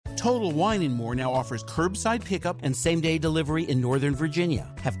Total Wine & More now offers curbside pickup and same-day delivery in Northern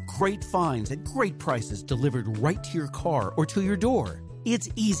Virginia. Have great finds at great prices delivered right to your car or to your door. It's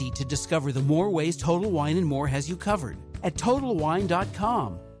easy to discover the more ways Total Wine & More has you covered at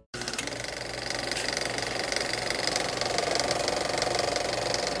TotalWine.com.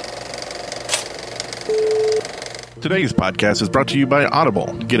 Today's podcast is brought to you by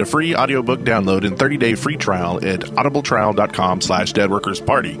Audible. Get a free audiobook download and 30-day free trial at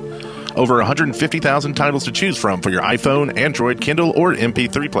audibletrial.com/deadworkersparty. Over 150,000 titles to choose from for your iPhone, Android, Kindle, or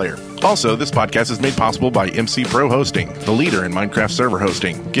MP3 player. Also, this podcast is made possible by MC Pro Hosting, the leader in Minecraft server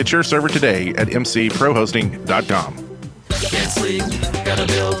hosting. Get your server today at mcprohosting.com. Can't sleep, gotta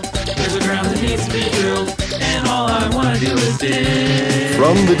build. There's a ground that needs to be drilled, and all I wanna do is dig.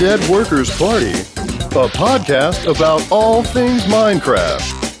 From the Dead Workers Party, a podcast about all things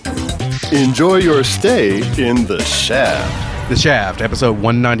Minecraft. Enjoy your stay in the Shaft. The Shaft, episode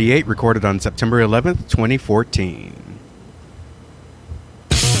 198, recorded on September 11th, 2014.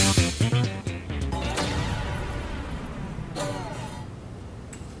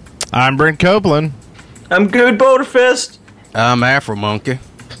 I'm Brent Copeland. I'm Good Boulderfist. I'm Afro Monkey.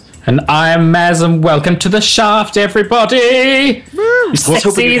 And I'm Maz, and welcome to the Shaft, everybody! I was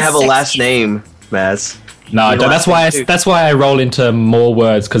hoping you'd have a last name, Maz. No, I don't. That's why I roll into more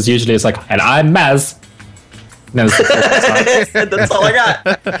words, because usually it's like, and I'm Maz. No, that's all I got.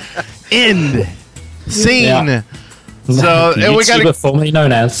 End. Scene. Yeah. So and we got formerly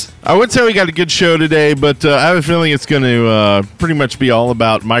known as. I would say we got a good show today, but I have a feeling it's going to pretty much be all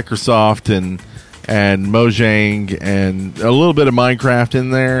about Microsoft and Mojang and a little bit of Minecraft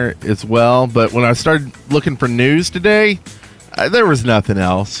in there as well. But when I started looking for news today, there was nothing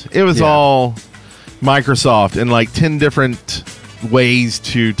else. It was all Microsoft and like 10 different ways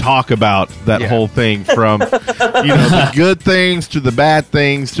to talk about that whole thing, from the good things to the bad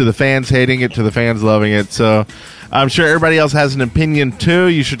things to the fans hating it to the fans loving it. So I'm sure everybody else has an opinion too.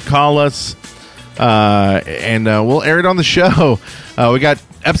 You should call us and we'll air it on the show. We got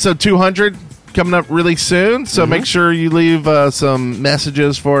episode 200 coming up really soon, so make sure you leave some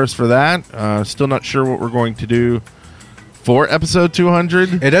messages for us for that. Still not sure what we're going to do for episode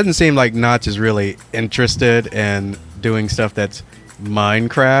 200. It doesn't seem like Notch is really interested in doing stuff that's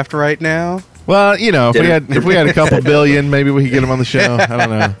Minecraft right now. Well, if we had a couple billion, maybe we could get him on the show. I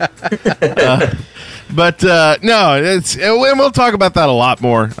don't know. But we'll talk about that a lot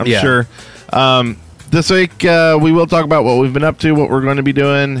more, I'm sure. This week, we will talk about what we've been up to, what we're going to be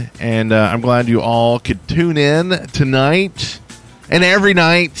doing, and I'm glad you all could tune in tonight and every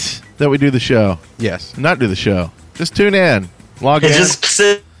night that we do the show. Yes. Not do the show. Just tune in. Log in. Just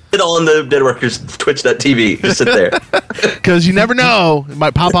sit on the Dead Workers Twitch.tv. Just sit there. Because you never know. It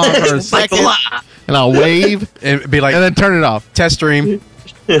might pop on for a second, and I'll wave and be like, and then turn it off. Test stream.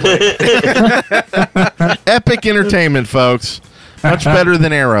 Epic entertainment, folks. Much better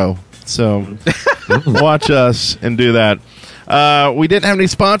than Arrow. So watch us and do that. We didn't have any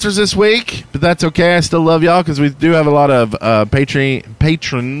sponsors this week, but that's okay. I still love y'all because we do have a lot of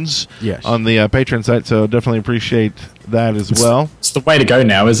patrons on the Patreon site, so definitely appreciate that as well. It's the way to go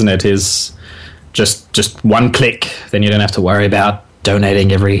now, isn't it? Is just one click, then you don't have to worry about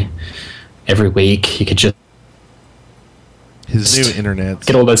donating every week. You could just his new internet.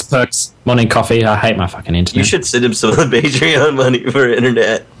 Get all those perks. Morning coffee. I hate my fucking internet. You should send him some of the Patreon money for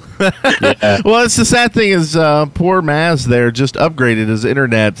internet. Well, it's the sad thing is poor Maz there just upgraded his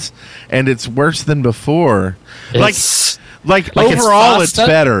internet, and it's worse than before. Like overall, it's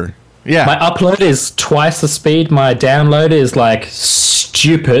better. Yeah, my upload is twice the speed. My download is like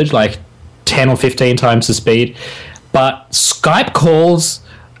stupid, like 10 or 15 times the speed. But Skype calls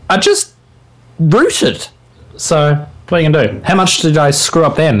are just rooted. So what are you gonna do? How much did I screw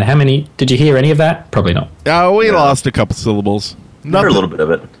up then? How many did you hear? Any of that? Probably not. We lost a couple syllables. Heard a little bit of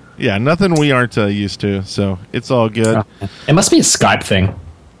it. Yeah, nothing we aren't used to, so it's all good. It must be a Skype thing.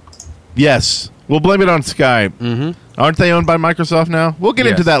 Yes, we'll blame it on Skype. Mm-hmm. Aren't they owned by Microsoft now? We'll get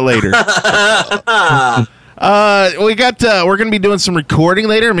into that later. We're going to be doing some recording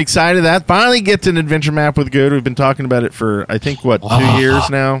later. I'm excited to that. Finally get to an adventure map with Good. We've been talking about it for, I think, 2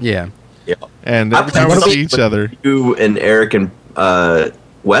 years now? Yeah. And every time we see each other. You and Eric and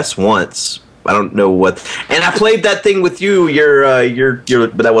Wes once. I don't know what, and I played that thing with you.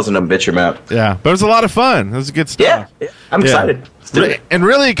 But that wasn't an adventure map. Yeah, but it was a lot of fun. It was good stuff. Yeah, I'm excited. And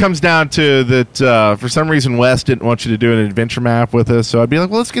really, it comes down to that. For some reason, Wes didn't want you to do an adventure map with us. So I'd be like,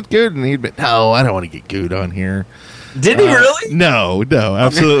 "Well, let's get Good," and he'd be, "No, I don't want to get Good on here." Did he really? No,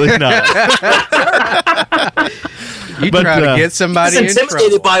 absolutely not. You try to get somebody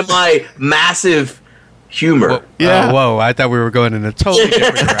intimidated by my massive humor. Yeah. Whoa, I thought we were going in a totally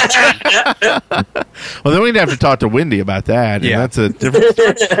different direction. Well, then we'd have to talk to Wendy about that. Yeah. And that's a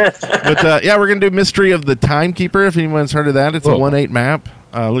different story. But yeah, we're going to do Mystery of the Timekeeper, if anyone's heard of that. It's a Cool. 1/8 map.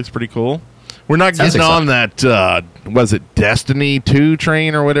 Looks pretty cool. We're not Sounds getting on that, was it Destiny 2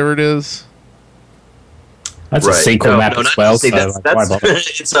 train or whatever it is? That's a sequel map as not well. Destiny, So like, why bother?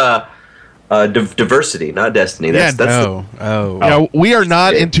 it's diversity, not Destiny. That's Yeah, we are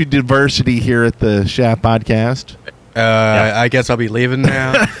not into diversity here at the Shaft Podcast. I guess I'll be leaving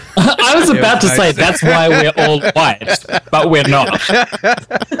now. I was about to say that's why we're all white, but we're not. We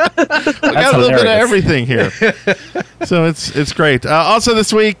got a little bit of everything here. So it's great. Also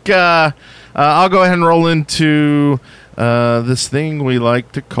this week, I'll go ahead and roll into this thing we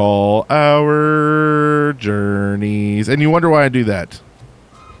like to call our journeys. And you wonder why I do that.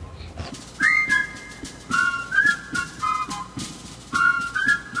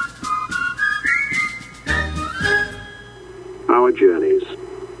 Our journeys.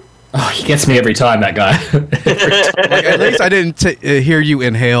 Oh, he gets me every time, that guy. Like, at least I didn't hear you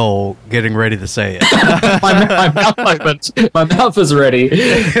inhale getting ready to say it. my mouth was ready.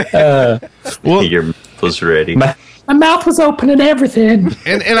 Well, your mouth was ready. My mouth was open and everything.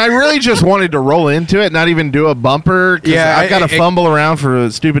 and I really just wanted to roll into it, not even do a bumper. 'Cause Yeah, I've got to fumble around for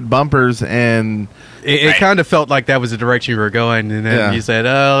stupid bumpers, and It kind of felt like that was the direction you were going, and then Yeah. you said,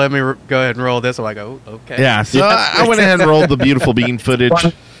 "Oh, let me go ahead and roll this." I'm like, "Oh, okay." yeah. So I went ahead and rolled the beautiful bean footage.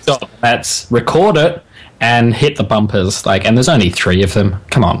 That's record it and hit the bumpers. Like, and there's only 3 of them.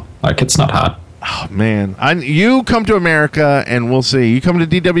 Come on, like it's not hard. Oh man, you come to America, and we'll see. You come to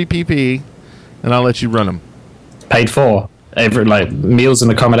DWPP, and I'll let you run them. Paid for every meals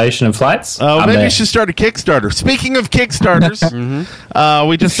and accommodation and flights. Oh, maybe you should start a Kickstarter. Speaking of Kickstarters,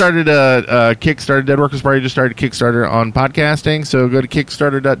 we just started a Kickstarter. Dead Workers Party just started a Kickstarter on podcasting. So go to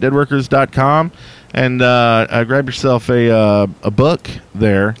kickstarter.deadworkers.com and grab yourself a book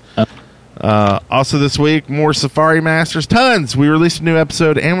there. Also this week, more Safari Masters. Tons. We released a new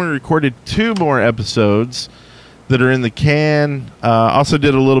episode, and we recorded 2 more episodes that are in the can. Also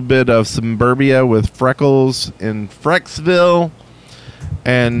did a little bit of Suburbia with Freckles in Frecksville,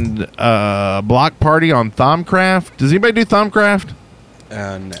 and Block Party on Thumbcraft. Does anybody do Thumbcraft?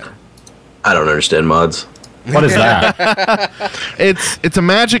 No. I don't understand mods. What is that? It's a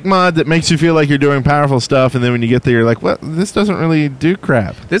magic mod that makes you feel like you're doing powerful stuff, and then when you get there, you're like, "Well, this doesn't really do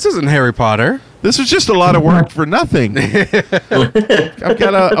crap. This isn't Harry Potter. This was just a lot of work for nothing." I've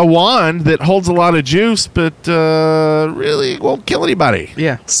got a wand that holds a lot of juice, but really won't kill anybody.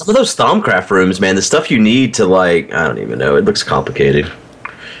 Yeah. Some of those Thaumcraft rooms, man, the stuff you need to I don't even know. It looks complicated.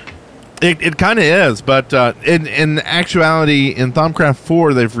 It kind of is, but in actuality, in Thumbcraft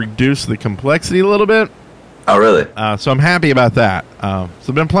 4, they've reduced the complexity a little bit. Oh, really? So I'm happy about that. So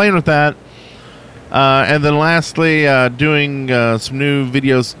I've been playing with that. And then lastly, doing some new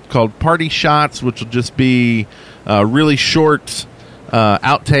videos called Party Shots, which will just be really short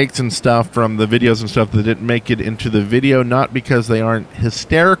outtakes and stuff from the videos and stuff that didn't make it into the video, not because they aren't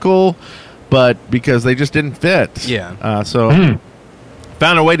hysterical, but because they just didn't fit. Yeah. So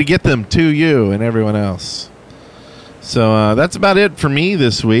found a way to get them to you and everyone else. So that's about it for me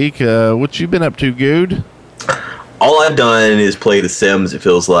this week. What you been up to, Good? All I've done is play The Sims, it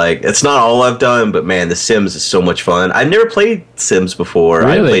feels like. It's not all I've done, but man, The Sims is so much fun. I've never played Sims before.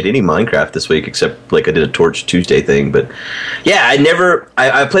 Really? I haven't played any Minecraft this week, except I did a Torch Tuesday thing. But yeah,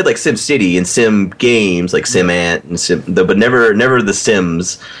 I played like Sim City and Sim games, like Sim Ant, and but never The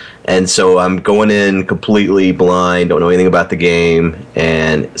Sims. And so I'm going in completely blind, don't know anything about the game,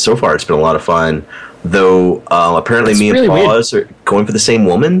 and so far it's been a lot of fun. Though apparently me and Paws are going for the same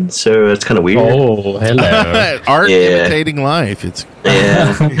woman, so it's kind of weird. Oh, hello. Art imitating life. It's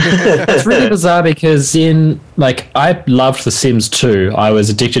really bizarre because I loved The Sims 2. I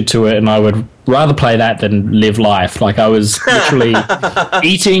was addicted to it, and I would rather play that than live life. Like, I was literally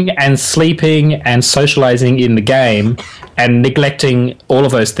eating and sleeping and socializing in the game and neglecting all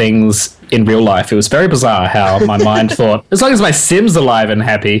of those things in real life. It was very bizarre how my mind thought, as long as my Sim's alive and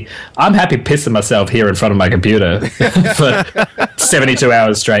happy, I'm happy pissing myself here in front of my computer for 72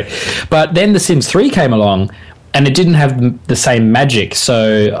 hours straight. But then The Sims 3 came along, and it didn't have the same magic.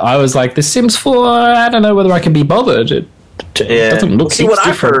 So I was like, The Sims 4, I don't know whether I can be bothered. It doesn't look See, what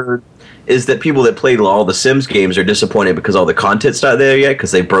I've different. heard is that people that played all the Sims games are disappointed because all the content's not there yet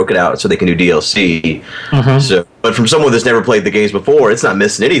because they broke it out so they can do DLC. So, but from someone that's never played the games before, it's not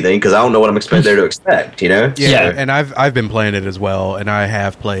missing anything because I don't know what I'm there to expect. You know? Yeah, and I've been playing it as well, and I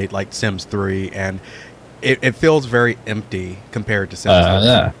have played like Sims 3, and it feels very empty compared to Sims 3.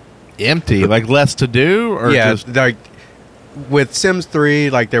 Yeah. Empty, like less to do, or Yeah, just like with Sims 3,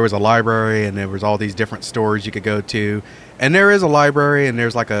 like there was a library and there was all these different stores you could go to. And there is a library and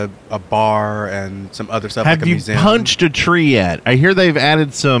there's like a bar and some other stuff Have like a you museum. punched a tree yet? I hear they've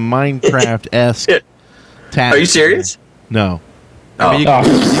added some Minecraft-esque tasks. Are you serious? No. I mean, you can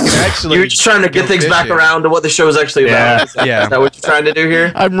actually. You're just trying to get go things back fishing. around to what the show is actually about. Is Yeah. that what you're trying to do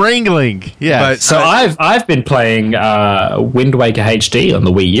here? I'm wrangling. Yeah. But So I've been playing Wind Waker HD on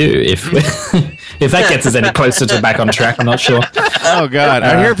the Wii U. If that gets us any closer to back on track, I'm not sure. Oh God!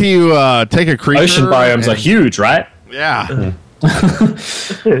 I hear if you take a creature, Ocean biomes are and- huge, right? Yeah.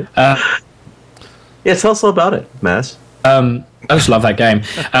 Yeah, tell us all about it, Maz. I just love that game.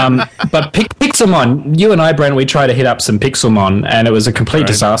 But Pixelmon, you and I, Brent, we tried to hit up some Pixelmon, and it was a complete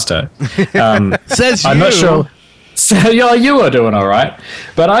disaster. Says I'm you. not sure. So, yeah, you were doing all right.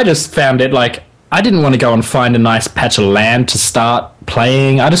 But I just found it like I didn't want to go and find a nice patch of land to start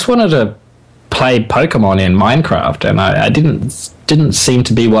playing. I just wanted to play Pokemon in Minecraft, and I didn't seem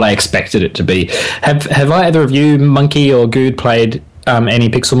to be what I expected it to be. Have either of you, Monkey or Good, played any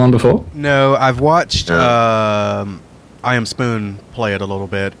Pixelmon before? No, I've watched I Am Spoon play it a little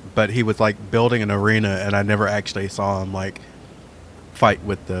bit, but he was like building an arena, and I never actually saw him like fight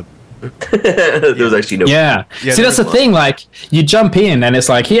with the. There was actually no. Yeah. Yeah, See, that's the there thing. Like, you jump in, and it's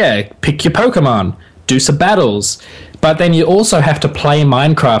like, yeah, pick your Pokemon, do some battles. But then you also have to play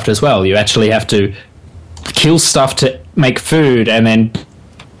Minecraft as well. You actually have to kill stuff to make food, and then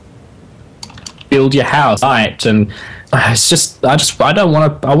build your house. Right, and it's just, I just want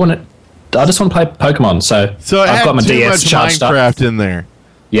to play Pokemon. So So it I've had got my too DS much charged up. Minecraft in there.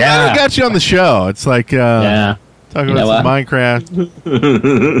 Yeah. I got you on the show. It's like Yeah. talking You know about some what? Minecraft.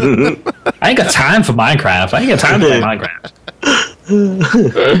 I ain't got time for Minecraft. I ain't got time to play Minecraft.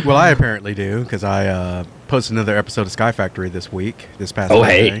 Well, I apparently do because I posted another episode of Sky Factory this past Oh,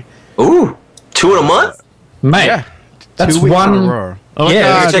 Wednesday. hey. Ooh, 2 in a month. Mate, Yeah, that's 2 weeks in a one. row. Oh my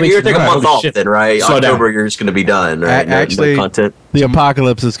Yeah, God. You're taking a month Holy off shit. then, right? Slow down. October, you're just going to be done, right? No Actually- content. The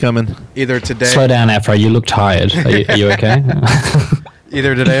apocalypse is coming. Either today, Slow down, Afro. You look tired. Are you okay?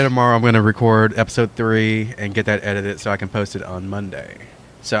 either today or tomorrow, I'm going to record episode 3 and get that edited so I can post it on Monday.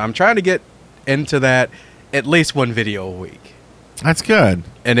 So I'm trying to get into that at least one video a week, That's good.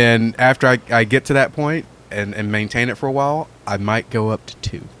 and then after I get to that point and maintain it for a while, I might go up to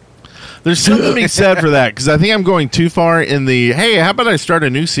 2. There's something to be said for that because I think I'm going too far in the, hey, how about I start a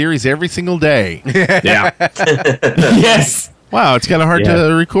new series every single day? Yeah. Yes. Wow, it's kind of hard Yeah.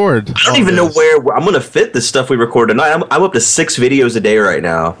 to record. I don't even know where I'm going to fit the stuff we record tonight. I'm up to 6 videos a day right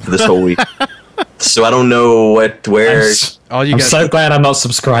now for this whole week. So I don't know where. All you I'm got, so glad I'm not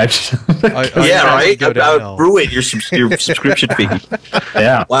subscribed. all you Yeah, gotta right? go to I hell. ruined your subscription fee.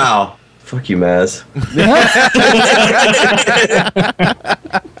 Yeah. Wow. Fuck you, Maz.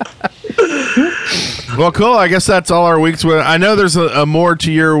 Well, cool. I guess that's all our weeks. I know there's a more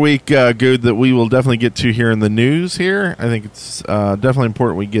to your week, Good, that we will definitely get to here in the news here. I think it's definitely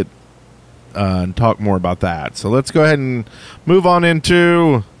important we get and talk more about that. So let's go ahead and move on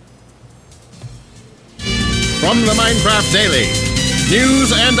into... From the Minecraft Daily,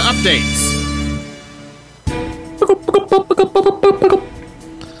 news and updates.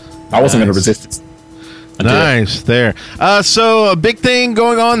 I wasn't going to resist it. Nice there. So a big thing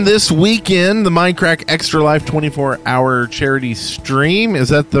going on this weekend, the Minecraft Extra Life 24-hour charity stream. Is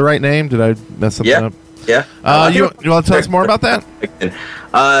that the right name? Did I mess something up? Yeah. You want to tell us more about that?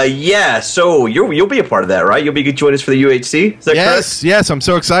 Yeah. So you'll be a part of that, right? You'll be joining us for the UHC. Is that correct? Yes. I'm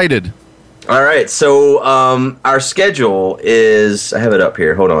so excited. All right. So our schedule is. I have it up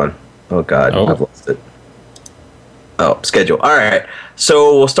here. Hold on. Oh God, Oh. I've lost it. Oh, schedule. All right.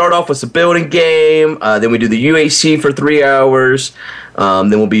 So we'll start off with some building game. Then we do the UHC for 3 hours.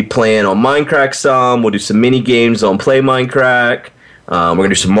 Then we'll be playing on Minecraft some. We'll do some mini games on Play Minecraft. We're gonna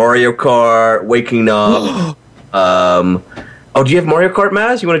do some Mario Kart. Waking up. Oh, do you have Mario Kart,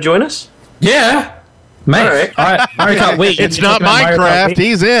 Maz? You want to join us? Yeah. Mate. All right. Mario Kart Wii. It's not Minecraft.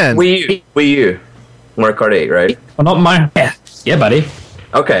 He's in. Wii U. Mario Kart 8, right? Well, not my. Yeah, buddy.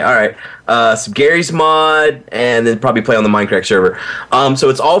 Okay, all right. Some Gary's mod, and then probably play on the Minecraft server. So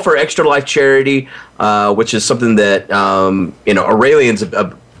it's all for Extra Life charity, which is something that Aurelian's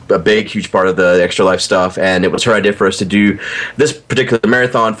a big, huge part of the Extra Life stuff, and it was her idea for us to do this particular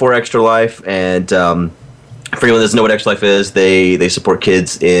marathon for Extra Life. And for anyone that doesn't know what Extra Life is, they support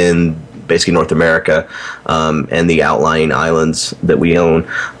kids in basically North America and the outlying islands that we own.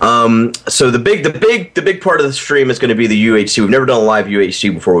 So the big part of the stream is going to be the UHC. We've never done a live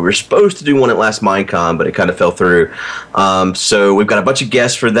UHC before. We were supposed to do one at last Minecon, but it kind of fell through. So we've got a bunch of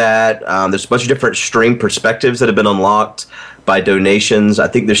guests for that. There's a bunch of different stream perspectives that have been unlocked by donations. I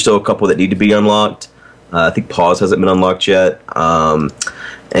think there's still a couple that need to be unlocked. I think Pause hasn't been unlocked yet.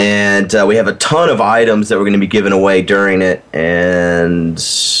 And we have a ton of items that we're going to be giving away during it. And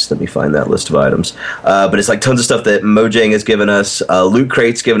let me find that list of items. But it's like tons of stuff that Mojang has given us. Loot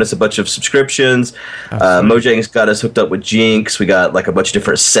Crate's given us a bunch of subscriptions. Mojang's got us hooked up with Jinx. We got like a bunch of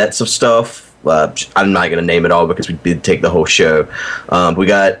different sets of stuff. I'm not going to name it all because we did take the whole show. We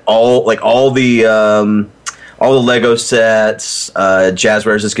got all the Lego sets.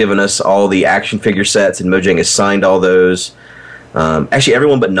 Jazzwares has given us all the action figure sets, and Mojang has signed all those. Actually,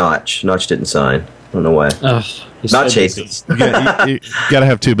 everyone but Notch. Notch didn't sign. I don't know why. Not Chases. You got to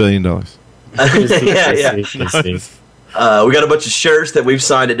have $2 billion. Yeah. We got a bunch of shirts that we've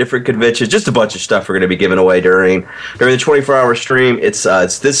signed at different conventions. Just a bunch of stuff we're going to be giving away during the 24-hour stream. It's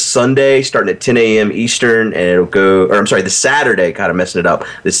this Sunday starting at 10 a.m. Eastern, and it'll go. Or I'm sorry, this Saturday. God, I'm messing it up.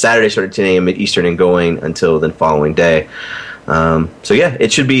 This Saturday starting at 10 a.m. Eastern and going until the following day. So yeah,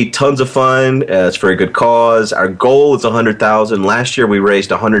 it should be tons of fun. It's for a good cause. Our goal is 100,000. Last year we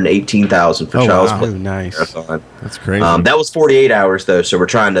raised 110,000 for Child's Play. Nice. That's crazy. That was 48 hours though, so we're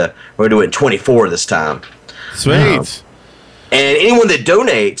going to do it in 24 this time. Sweet. And anyone that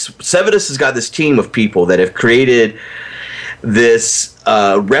donates, Sevidus has got this team of people that have created this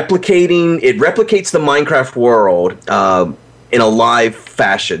it replicates the Minecraft world in a live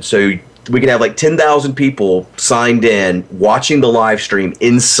fashion. So we can have like 10,000 people signed in watching the live stream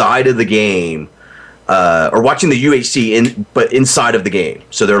inside of the game, or watching the UHC but inside of the game.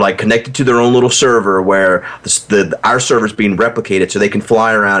 So they're like connected to their own little server where our server's being replicated, so they can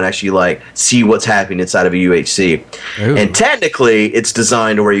fly around and actually like see what's happening inside of a UHC. Ooh. And technically, it's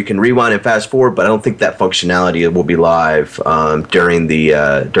designed to where you can rewind and fast forward, but I don't think that functionality will be live during the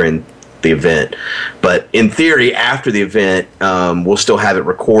event. But in theory, after the event, we'll still have it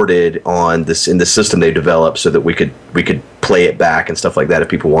recorded in the system they developed, so that we could play it back and stuff like that if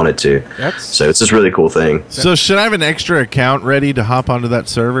people wanted to. So it's this really cool thing. So should I have an extra account ready to hop onto that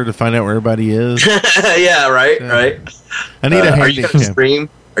server to find out where everybody is? Yeah, right. I need a handy. Are you going to stream?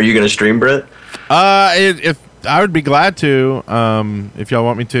 Are you going to stream, Brett? If I would be glad to, if y'all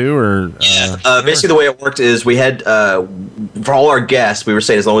want me to, or basically the way it worked is we had for all our guests, we were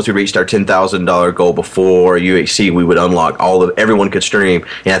saying as long as we reached our $10,000 goal before UHC, we would unlock everyone could stream,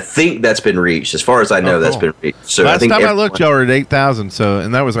 and I think that's been reached. As far as I know, that's been reached. So last I think time I looked, y'all were at 8,000. So,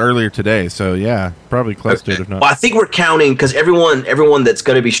 and that was earlier today. So yeah, probably close to it. If not, well, I think we're counting because everyone that's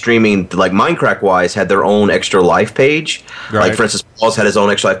going to be streaming, like Minecraft wise, had their own extra life page. Right. Like for instance, Paul's had his own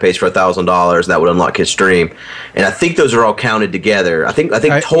extra life page for $1,000 that would unlock his stream. And I think those are all counted together. I think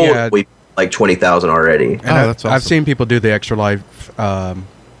total we like 20,000 already. And that's awesome. I've seen people do the extra life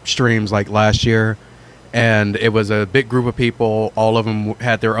streams like last year, and it was a big group of people. All of them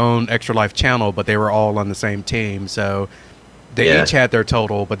had their own extra life channel, but they were all on the same team. So they each had their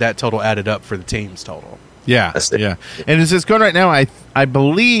total, but that total added up for the team's total. Yeah, yeah. And as it's going right now, I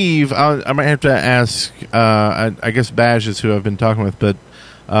believe I might have to ask. I guess Baj is who I've been talking with, but.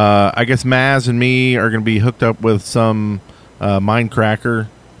 I guess Maz and me are going to be hooked up with some Minecracker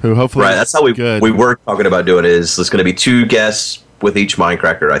who hopefully that's how we were talking about doing it. Is there's going to be 2 guests with each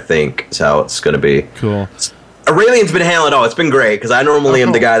Minecracker, I think is how it's going to be. Cool. Aurelian's been handling it all. It's been great because I normally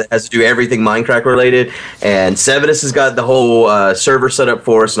am the guy that has to do everything Minecraft related, and Sevidus has got the whole server set up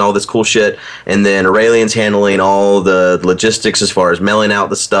for us and all this cool shit, and then Aurelian's handling all the logistics as far as mailing out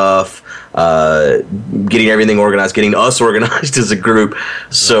the stuff, getting everything organized, getting us organized as a group.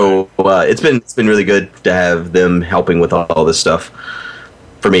 So it's been really good to have them helping with all this stuff.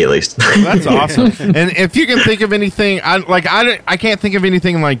 For me, at least. Well, that's awesome. And if you can think of anything, I can't think of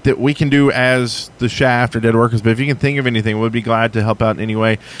anything like that we can do as the Shaft or Dead Workers. But if you can think of anything, we'd be glad to help out in any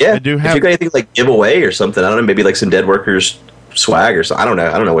way. Yeah, if you got anything like giveaway or something, I don't know, maybe like some Dead Workers swag or something. I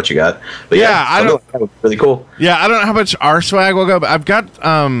don't know what you got. But I don't. Really cool. Yeah, I don't know how much our swag will go, but I've got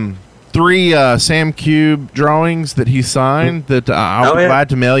 3 Sam Cube drawings that he signed that I'll be glad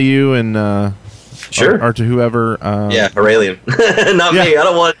to mail you and. Sure. Or to whoever. Aurelian. Not me. I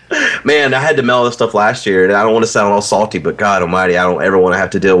don't want. Man, I had to mail this stuff last year, and I don't want to sound all salty, but God Almighty, I don't ever want to have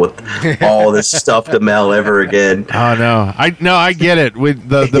to deal with all this stuff to mail ever again. Oh no, I get it. With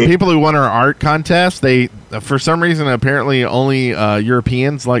the people who won our art contest, they for some reason apparently only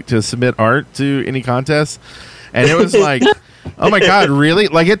Europeans like to submit art to any contest, and it was like. Oh my God, really?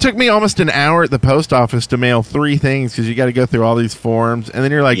 Like, it took me almost an hour at the post office to mail 3 things because you got to go through all these forms, and then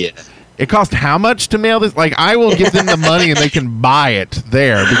you're like. Yeah. It cost how much to mail this? Like, I will give them the money and they can buy it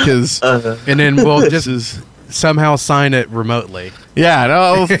there because... And then we'll just somehow sign it remotely. Yeah,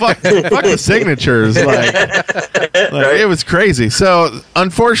 no, fuck the signatures. Like Right? it was crazy. So,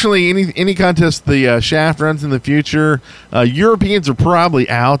 unfortunately, any contest the Shaft runs in the future, Europeans are probably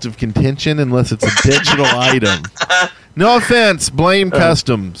out of contention unless it's a digital item. No offense, blame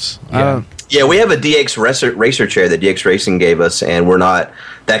customs. Yeah, we have a DX racer chair that DX Racing gave us, and we're not.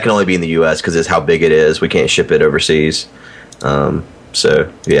 That can only be in the U.S. because it's how big it is. We can't ship it overseas.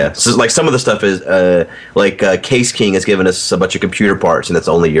 So yeah, so like some of the stuff is Case King has given us a bunch of computer parts, and that's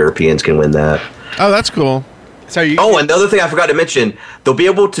only Europeans can win that. Oh, that's cool. So you, and the other thing I forgot to mention, they'll be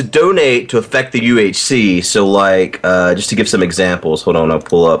able to donate to affect the UHC. So like, just to give some examples, hold on, I'll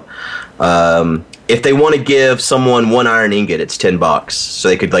pull up. If they want to give someone one iron ingot, it's $10. So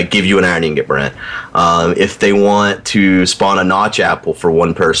they could like give you an iron ingot, Brent. If they want to spawn a notch apple for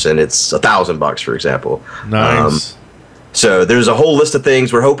one person, it's $1,000, for example. Nice. So there's a whole list of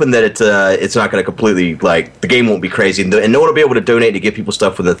things. We're hoping that it's not going to completely, like, the game won't be crazy. And no one will be able to donate to give people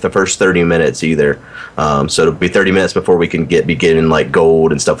stuff within the first 30 minutes either. So it'll be 30 minutes before we can be getting, like,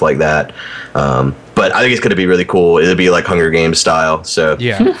 gold and stuff like that. But I think it's going to be really cool. It'll be, like, Hunger Games style. So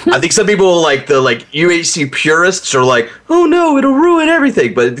yeah. I think some people, like, the, like, UHC purists are like, oh, no, it'll ruin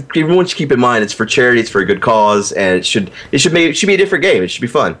everything. But everyone should keep in mind it's for charity, it's for a good cause, and it should be a different game. It should be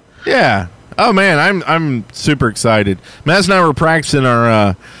fun. Yeah. Oh man, I'm super excited. Maz and I were practicing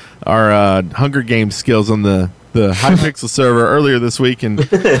our Hunger Games skills on the Hypixel server earlier this week, and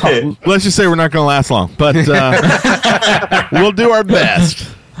let's just say we're not going to last long, but we'll do our best.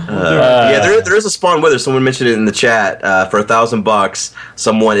 There is a spawn wither. Someone mentioned it in the chat. For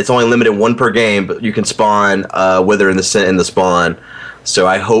 $1,000, it's only limited one per game, but you can spawn wither in the spawn. So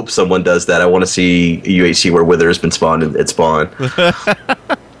I hope someone does that. I want to see a UHC where wither has been spawned at spawn.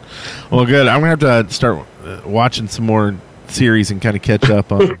 Well, good. I'm going to have to start watching some more series and kind of catch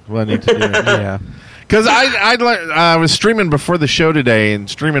up on what I need to do. Yeah. Because I was streaming before the show today and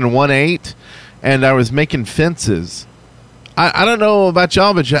streaming 1.8, and I was making fences. I don't know about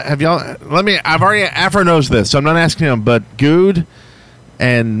y'all, but have y'all... Afro knows this, so I'm not asking him, but Good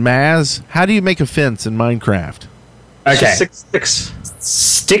and Maz, how do you make a fence in Minecraft? Okay.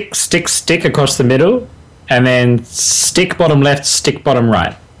 Stick across the middle, and then stick bottom left, stick bottom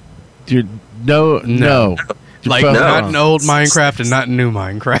right. No. Like, not in old Minecraft and not in new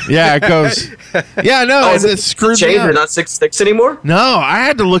Minecraft. Yeah, it goes... Yeah, no, it's screwed me up. They're not 6 sticks anymore? No, I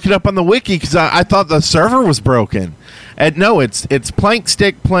had to look it up on the wiki because I thought the server was broken. And no, it's plank,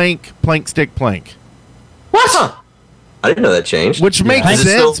 stick, plank, stick, plank. What? Huh. I didn't know that changed. Which makes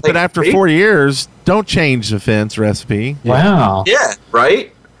sense, but after 4 years, don't change the fence recipe. Wow. Yeah,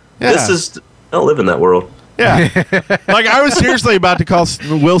 right? Yeah. I don't live in that world. Yeah. Like, I was seriously about to call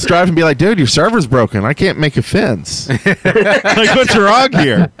Will Strife and be like, dude, your server's broken. I can't make a fence. Like, what's wrong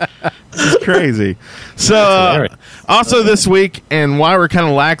here? This is crazy. So, also this week, and why we're kind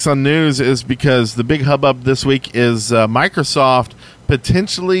of lax on news is because the big hubbub this week is Microsoft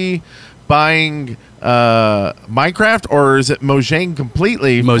potentially buying Minecraft, or is it Mojang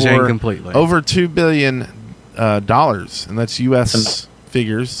completely? Mojang completely. Over $2 billion. And that's U.S.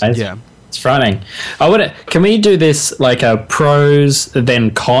 figures. Yeah. It's frightening. Can we do this like a pros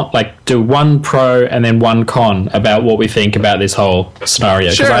then con? Like do one pro and then one con about what we think about this whole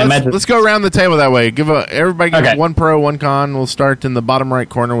scenario. Sure. Let's go around the table that way. Everybody give one pro, one con. We'll start in the bottom right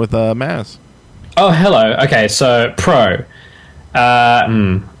corner with Maz. Oh, hello. Okay, so pro.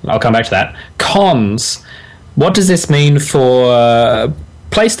 I'll come back to that. Cons. What does this mean for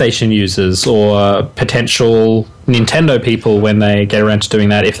PlayStation users or potential Nintendo people when they get around to doing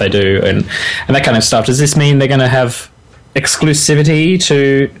that, if they do, and that kind of stuff? Does this mean they're going to have exclusivity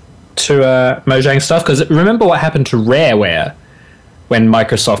to Mojang stuff? Because remember what happened to Rareware when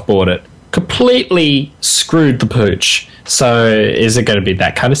Microsoft bought it? Completely screwed the pooch. So is it going to be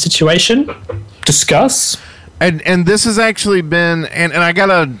that kind of situation? Discuss. And this has actually been, and I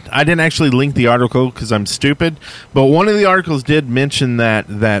didn't actually link the article because I'm stupid, but one of the articles did mention that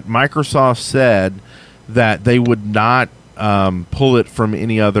Microsoft said that they would not pull it from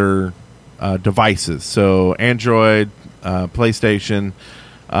any other devices. So Android, PlayStation.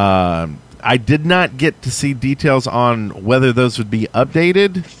 I did not get to see details on whether those would be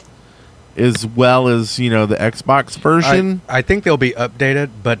updated, as well as the Xbox version. I think they'll be updated,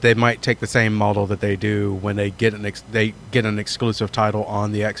 but they might take the same model that they do when they get an exclusive title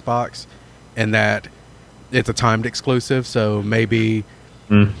on the Xbox, and that it's a timed exclusive. So maybe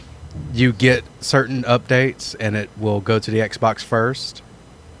you get certain updates, and it will go to the Xbox first,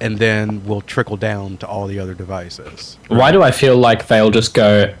 and then will trickle down to all the other devices. Why do I feel like they'll just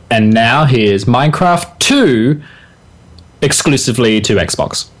go, and now here's Minecraft 2 exclusively to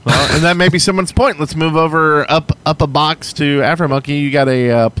Xbox. Well, and that may be someone's point. Let's move over up a box to Aftermonkey. You got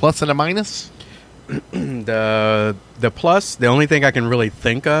a plus and a minus? The plus, the only thing I can really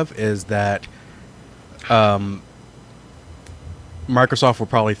think of is that Microsoft will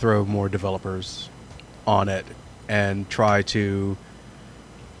probably throw more developers on it and try to,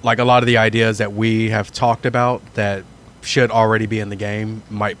 like, a lot of the ideas that we have talked about that should already be in the game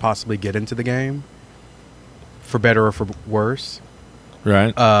might possibly get into the game, for better or for worse.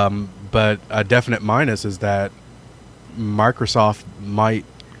 Right. But a definite minus is that Microsoft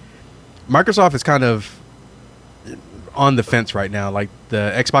is kind of on the fence right now. Like,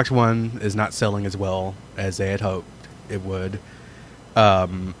 the Xbox One is not selling as well as they had hoped it would.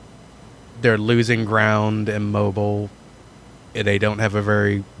 They're losing ground in mobile. They don't have a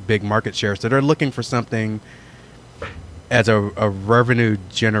very big market share, so they're looking for something as a revenue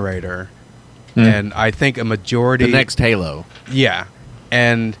generator. And I think a majority... The next Halo. Yeah.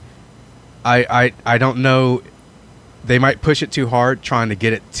 And I don't know. They might push it too hard trying to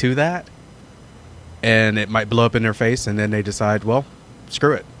get it to that, and it might blow up in their face, and then they decide, well,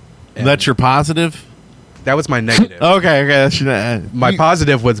 screw it. And that's your positive? That was my negative. Okay. That's my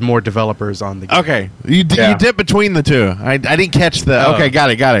positive was more developers on the game. Okay. You dip between the two. I didn't catch the... Okay, got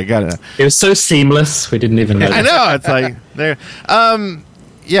it. It was so seamless, we didn't even know. I know. It's like... there.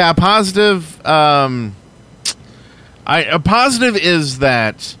 Yeah, positive... a positive is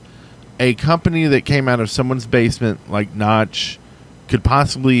that a company that came out of someone's basement like Notch could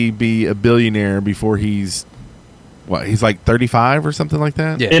possibly be a billionaire before he's like 35 or something like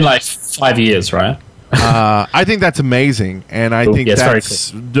that? Yeah. In like 5 years, right? I think that's amazing, and I think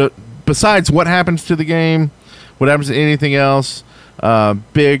that's besides what happens to the game, what happens to anything else.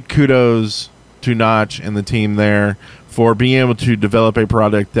 Big kudos to Notch and the team there for being able to develop a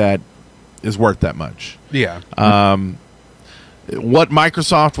product that is worth that much. Yeah. What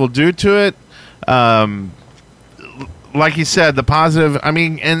Microsoft will do to it, like you said, the positive. I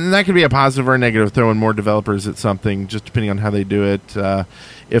mean, and that could be a positive or a negative. Throwing more developers at something, just depending on how they do it.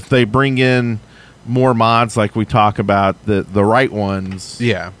 If they bring in more mods, like we talk about, the right ones,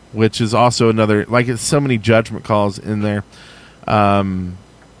 Yeah. which is also another, like, it's so many judgment calls in there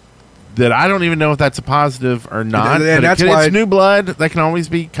that I don't even know if that's a positive or not. And that's why it's new blood. That can always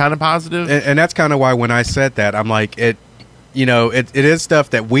be kind of positive. And that's kind of why when I said that, I'm like, it is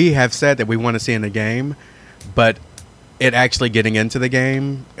stuff that we have said that we want to see in the game, but it actually getting into the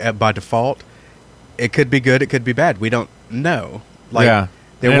game by default, it could be good, it could be bad. We don't know. Like, yeah.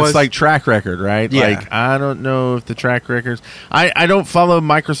 It's like track record, right? Yeah. Like, I don't know if the track records... I don't follow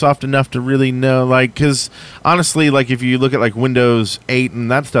Microsoft enough to really know, like, because honestly, like, if you look at, like, Windows 8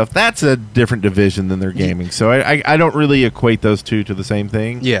 and that stuff, that's a different division than their gaming. So I don't really equate those two to the same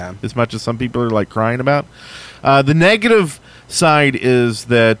thing. Yeah. As much as some people are, like, crying about. The negative side is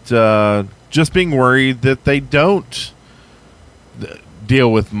that just being worried that they don't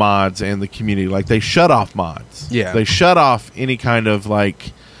deal with mods and the community. Like, they shut off mods. Yeah. They shut off any kind of,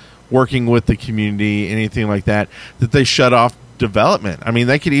 like, working with the community, anything like that they shut off development. I mean,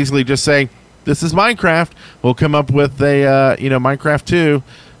 they could easily just say, this is Minecraft. We'll come up with a, Minecraft 2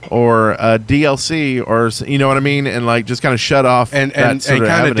 or a DLC or, you know what I mean? And, like, just kind of shut off and kind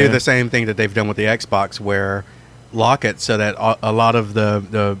of do the same thing that they've done with the Xbox, where lock it so that a lot of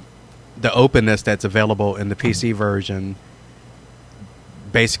the openness that's available in the PC version,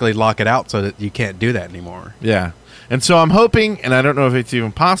 basically lock it out so that you can't do that anymore. Yeah. And so I'm hoping, and I don't know if it's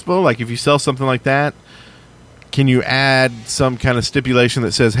even possible, like, if you sell something like that, can you add some kind of stipulation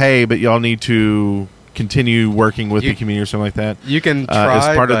that says, hey, but y'all need to continue working with the community or something like that? You can try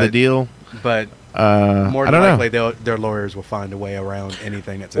as part of the deal. But more than likely, their lawyers will find a way around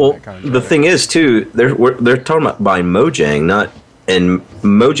anything that's in that contract. The thing is, too, they're talking about buying Mojang, and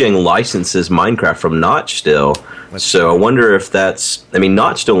Mojang licenses Minecraft from Notch still. So I wonder if that's... I mean,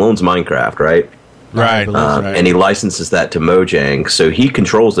 Notch still owns Minecraft, right? Right. And he licenses that to Mojang. So he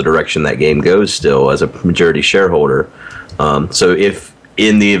controls the direction that game goes still as a majority shareholder. So if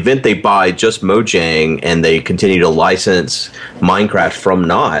in the event they buy just Mojang and they continue to license Minecraft from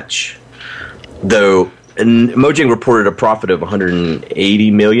Notch, though... And Mojang reported a profit of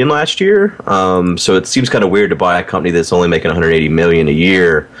 $180 million last year. So it seems kind of weird to buy a company that's only making $180 million a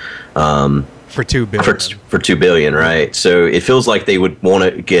year for $2 billion. For $2 billion, right? So it feels like they would want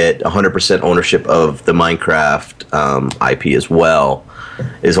to get 100% ownership of the Minecraft IP as well.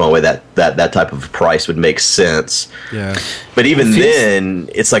 Is one way that type of price would make sense. Yeah. But even then,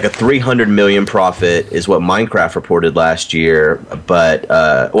 it's like a 300 million profit is what Minecraft reported last year. But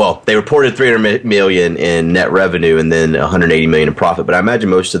they reported 300 million in net revenue and then 180 million in profit. But I imagine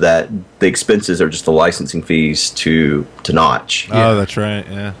most of that, the expenses are just the licensing fees to Notch. Oh, that's right.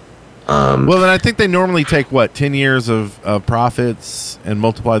 Yeah. Well, then I think they normally take 10 years of profits and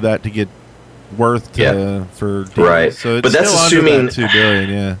multiply that to get worth for deals. Right. So it's but that's still assuming under that $2 billion.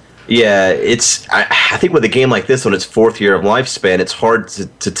 Yeah. Yeah, it's. I think with a game like this on its 4th year of lifespan, it's hard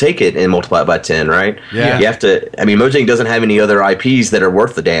to take it and multiply it by 10, right? Yeah. You have to. I mean, Mojang doesn't have any other IPs that are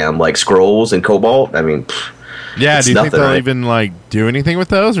worth the damn, like Scrolls and Cobalt. I mean, yeah. Do you think they'll even do anything with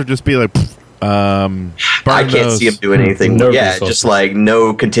those, or just be like? I can't see them doing anything. No yeah, resources. just like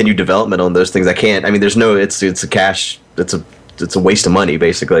no continued development on those things. I can't. I mean, there's no. It's a cash. It's a waste of money,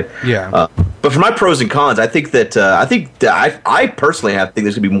 basically. Yeah. But for my pros and cons, I think that I personally think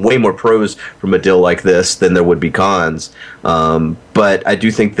there's going to be way more pros from a deal like this than there would be cons. But I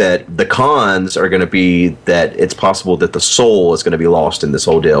do think that the cons are going to be that it's possible that the soul is going to be lost in this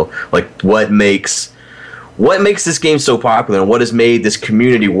whole deal. Like what makes this game so popular and what has made this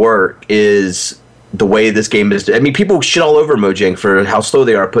community work is the way this game is. I mean, people shit all over Mojang for how slow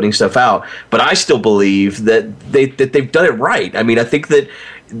they are putting stuff out, but I still believe that they've done it right. I mean, I think that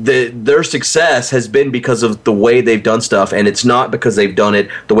their success has been because of the way they've done stuff, and it's not because they've done it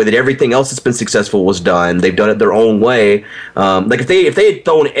the way that everything else that's been successful was done. They've done it their own way. Like if they had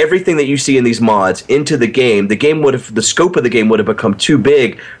thrown everything that you see in these mods into the game the scope of the game would have become too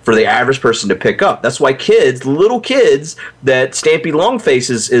big for the average person to pick up. That's why little kids that Stampy Longface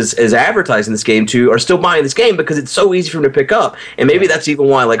is advertising this game to are still buying this game because it's so easy for them to pick up. And maybe that's even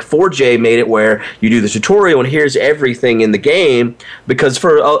why like 4J made it where you do the tutorial and here's everything in the game, because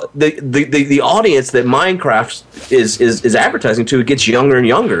for the audience that Minecraft is advertising to, it gets younger and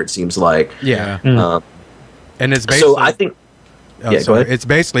younger, it seems like. Yeah. And it's basically, so I think go ahead. It's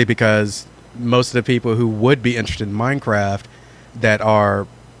basically because most of the people who would be interested in Minecraft that are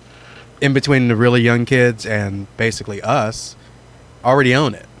in between the really young kids and basically us already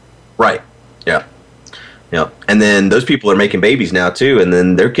own it. Right. Yeah. Yeah, and then those people are making babies now too, and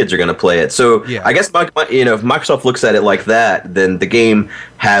then their kids are going to play it. So I guess if Microsoft looks at it like that, then the game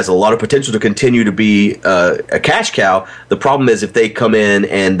has a lot of potential to continue to be a cash cow. The problem is if they come in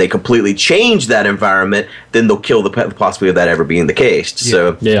and they completely change that environment, then they'll kill the possibility of that ever being the case.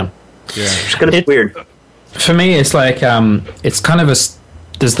 So it's kind of weird. For me, it's like it's kind of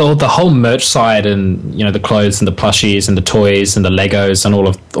there's the whole merch side, and the clothes and the plushies and the toys and the Legos and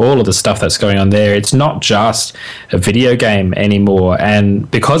all of the stuff that's going on there. It's not just a video game anymore, and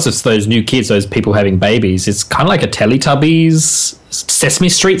because it's those new kids, those people having babies, it's kind of like a Teletubbies Sesame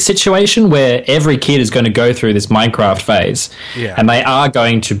Street situation where every kid is going to go through this Minecraft phase, and they are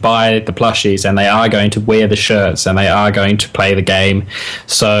going to buy the plushies and they are going to wear the shirts and they are going to play the game.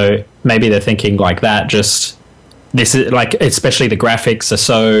 So maybe they're thinking like that. Just this is like, especially the graphics are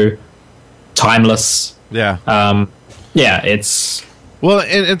so timeless. Yeah. It's well,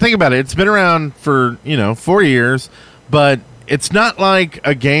 and think about it. It's been around for 4 years, but it's not like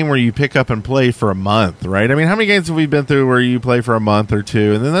a game where you pick up and play for a month, right? I mean, how many games have we been through where you play for a month or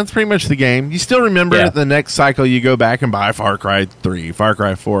two, and then that's pretty much the game? You still remember it the next cycle. You go back and buy Far Cry 3, Far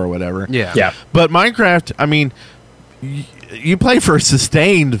Cry 4, or whatever. Yeah. But Minecraft, I mean, you play for a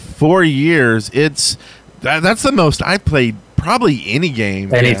sustained 4 years. That's the most I played probably any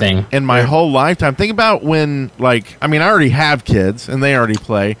game in my whole lifetime. Think about when, I already have kids and they already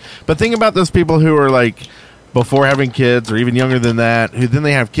play, but think about those people who are like before having kids or even younger than that, who then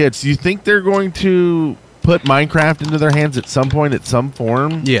they have kids. Do you think they're going to put Minecraft into their hands at some point, at some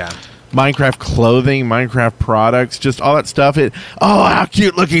form? Yeah. Minecraft clothing, Minecraft products, just all that stuff. How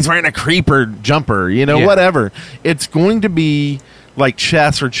cute looking, he's wearing a creeper jumper, whatever. It's going to be like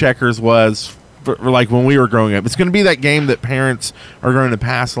chess or checkers was for like when we were growing up. It's going to be that game that parents are going to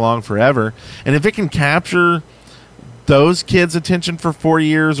pass along forever. And if it can capture those kids' attention for 4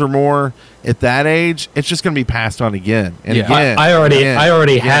 years or more at that age, it's just going to be passed on again and again. I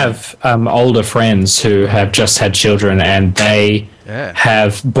already have older friends who have just had children, and they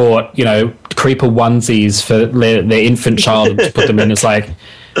have bought creeper onesies for their infant child to put them in. It's like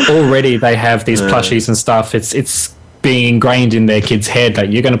already they have these plushies and stuff. It's being ingrained in their kids' head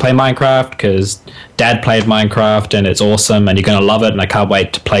that you're going to play Minecraft because Dad played Minecraft and it's awesome and you're going to love it and I can't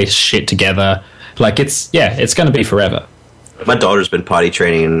wait to play shit together. Like it's going to be forever. My daughter's been potty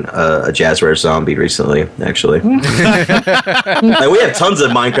training a Jazzware zombie recently, actually. Like, we have tons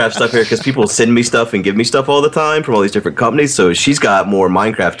of Minecraft stuff here because people send me stuff and give me stuff all the time from all these different companies. So she's got more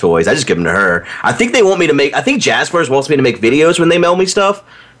Minecraft toys. I just give them to her. I think they want me to make. I think Jazzware wants me to make videos when they mail me stuff,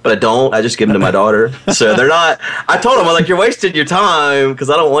 but I don't. I just give them to my daughter. So they're not. I told them, I'm like, you're wasting your time because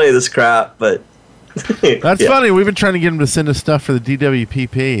I don't want any of this crap. But that's funny. We've been trying to get them to send us stuff for the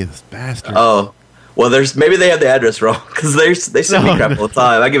DWPP. This bastard. Oh. Well, maybe they have the address wrong because they send me crap all the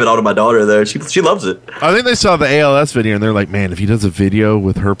time. I give it all to my daughter though. She loves it. I think they saw the ALS video and they're like, "Man, if he does a video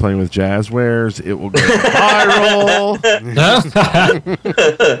with her playing with Jazzwares, it will go viral, and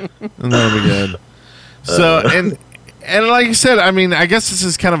that'll be good." So and like you said, I mean, I guess this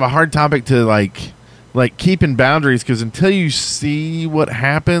is kind of a hard topic to like keeping boundaries because until you see what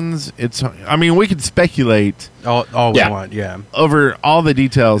happens, it's. I mean, we could speculate all we want, over all the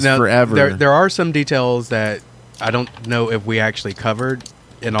details forever. There are some details that I don't know if we actually covered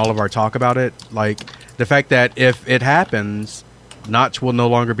in all of our talk about it, like the fact that if it happens, Notch will no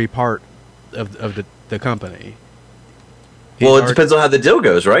longer be part of the company. Well, it depends on how the deal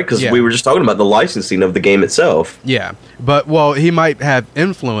goes, right? Because we were just talking about the licensing of the game itself. Yeah, but he might have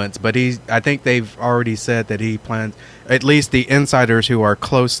influence, but I think they've already said that he plans. At least the insiders who are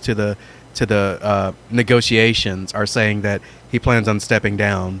close to the negotiations are saying that he plans on stepping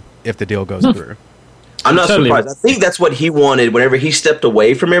down if the deal goes through. I'm not surprised. I think that's what he wanted whenever he stepped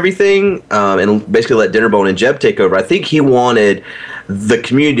away from everything and basically let Dinnerbone and Jeb take over. I think he wanted the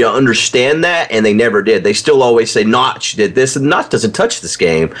community to understand that, and they never did. They still always say Notch did this, and Notch doesn't touch this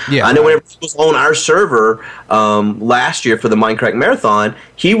game. Yeah, I know whenever he was on our server last year for the Minecraft Marathon,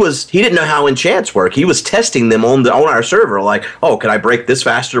 he didn't know how enchants work. He was testing them on our server, like, oh, can I break this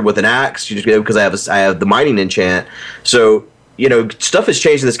faster with an axe? Because I have the mining enchant. So, you know, stuff has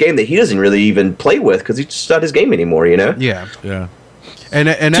changed in this game that he doesn't really even play with because it's just not his game anymore, you know? Yeah. And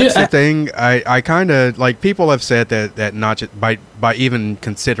that's the thing. I kind of like, people have said that Notch by even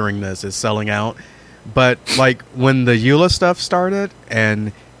considering this is selling out, but like when the Eula stuff started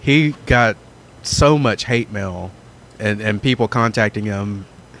and he got so much hate mail and people contacting him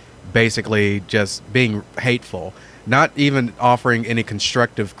basically just being hateful, not even offering any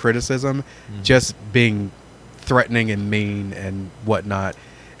constructive criticism, just being threatening and mean and whatnot.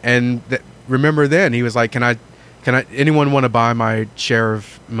 And remember then he was like, can I anyone want to buy my share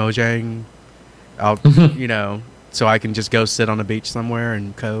of Mojang? I'll you know, so I can just go sit on a beach somewhere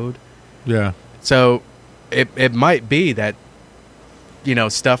and code. Yeah. So it might be that, you know,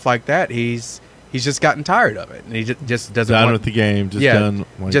 stuff like that he's just gotten tired of it and he just doesn't done with the game, done,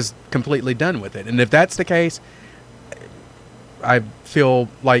 just completely done with it. And if that's the case, I feel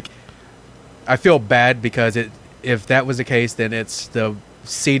bad because if that was the case, then it's the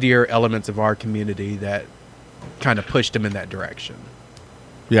seedier elements of our community that kind of pushed him in that direction.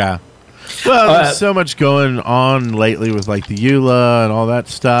 Yeah. Well, there's so much going on lately with like the EULA and all that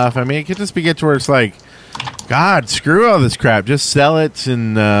stuff. I mean, it could just get to where it's like, God, screw all this crap. Just sell it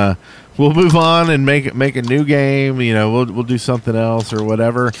and we'll move on and make a new game. You know, we'll do something else or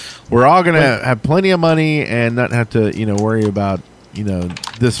whatever. We're all gonna have plenty of money and not have to, you know, worry about, you know,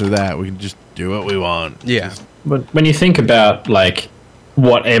 this or that. We can just do what we want. Yeah. But when you think about like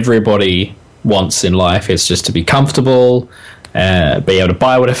what everybody wants in life is just to be comfortable, be able to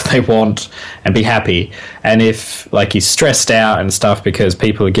buy whatever they want and be happy. And if like he's stressed out and stuff because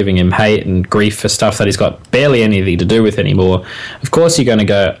people are giving him hate and grief for stuff that he's got barely anything to do with anymore, of course you're going to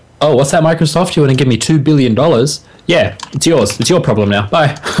go, oh, what's that, Microsoft? You want to give me $2 billion? Yeah, it's yours. It's your problem now.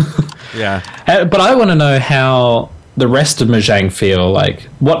 Bye. Yeah. But I want to know how the rest of Mojang feel. Like,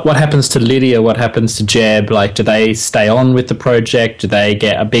 what happens to Lydia? What happens to Jeb? Like, do they stay on with the project? Do they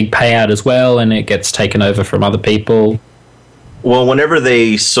get a big payout as well and it gets taken over from other people? Well, whenever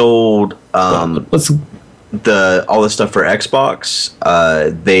they sold all the stuff for Xbox,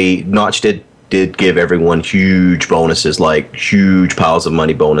 Notch did give everyone huge bonuses, like huge piles of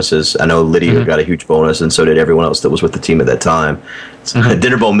money bonuses. I know Lydia got a huge bonus, and so did everyone else that was with the team at that time. So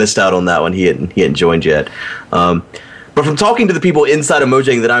Dinnerbone missed out on that one. He hadn't joined yet. But from talking to the people inside of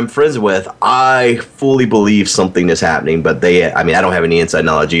Mojang that I'm friends with, I fully believe something is happening. But I don't have any inside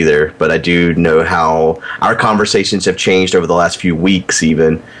knowledge either. But I do know how our conversations have changed over the last few weeks,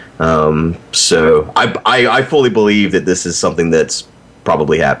 even. So I fully believe that this is something that's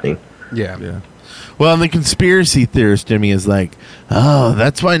probably happening. Yeah. Well, and the conspiracy theorist in me is like, oh,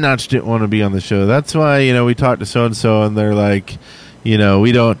 that's why Notch didn't want to be on the show. That's why, you know, we talked to so and so, and they're like, you know,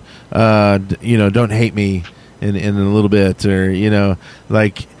 we don't, don't hate me in a little bit, or you know,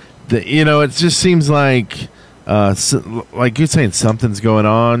 like it just seems like you're saying something's going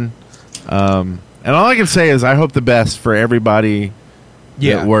on. And all I can say is I hope the best for everybody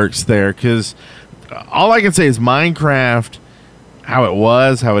that works there, because all I can say is Minecraft, how it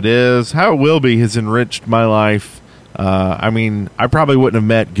was, how it is, how it will be, has enriched my life. I mean, I probably wouldn't have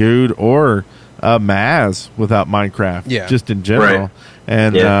met Good or Maz without Minecraft, just in general. Right.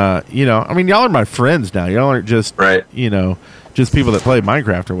 And, you know, I mean, y'all are my friends now. Y'all aren't just, you know, just people that play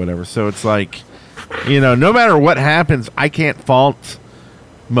Minecraft or whatever. So it's like, you know, no matter what happens, I can't fault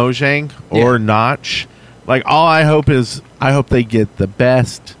Mojang or Notch. Like, all I hope is I hope they get the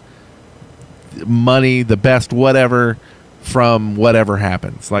best money, the best whatever from whatever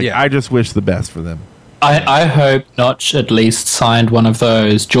happens. Like, I just wish the best for them. I hope Notch at least signed one of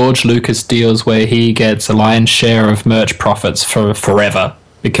those George Lucas deals where he gets a lion's share of merch profits for forever.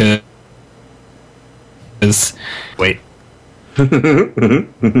 Because wait.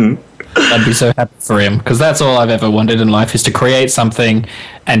 I'd be so happy for him, because that's all I've ever wanted in life, is to create something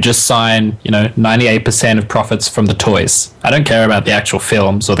and just sign, you know, 98% of profits from the toys. I don't care about the actual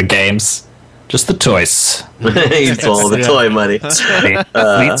films or the games, just the toys. He's all the toy money.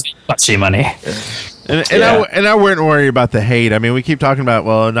 Touchy money. And I wouldn't worry about the hate. I mean, we keep talking about,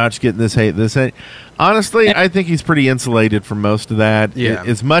 well, not just getting this hate. Honestly, I think he's pretty insulated from most of that. Yeah.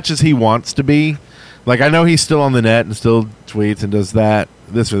 As much as he wants to be. Like, I know he's still on the net and still tweets and does that,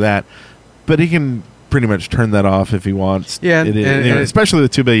 this or that, but he can pretty much turn that off if he wants. Yeah, especially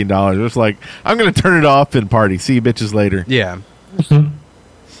with $2 billion. It's like, I'm going to turn it off and party. See you bitches later. Yeah.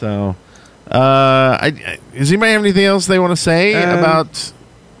 So, does anybody have anything else they want to say about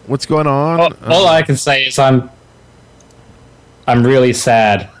what's going on? All I can say is I'm really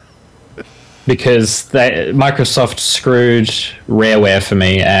sad because Microsoft screwed Rareware for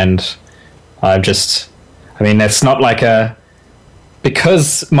me, and it's not like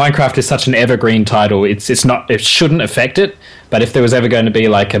because Minecraft is such an evergreen title, it shouldn't affect it, but if there was ever going to be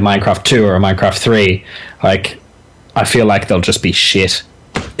like a Minecraft 2 or a Minecraft 3, like, I feel like they'll just be shit.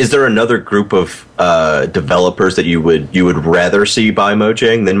 Is there another group of developers that you would rather see buy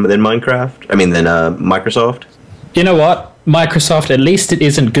Mojang than Minecraft? I mean, than Microsoft? You know what? Microsoft, at least it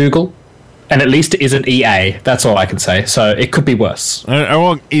isn't Google, and at least it isn't EA. That's all I can say. So it could be worse. I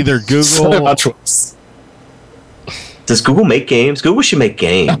want either Google... So much worse. Does Google make games? Google should make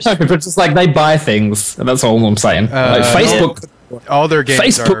games. No, but just like they buy things, and that's all I'm saying. Like Facebook... All their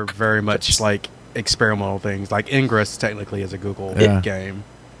games are very much like experimental things. Like Ingress technically is a Google game.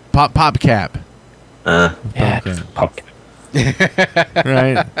 PopCap. PopCap.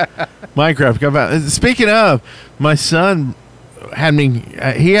 Right. Minecraft. Come out. Speaking of, my son had me.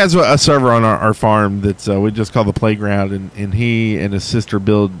 He has a server on our farm that's we just call the playground, and he and his sister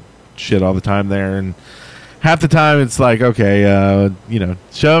build shit all the time there. And half the time it's like, okay,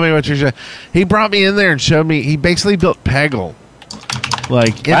 show me what you're. He brought me in there and showed me. He basically built Peggle.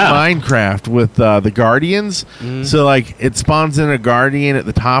 Like in Minecraft with the Guardians. So like it spawns in a Guardian at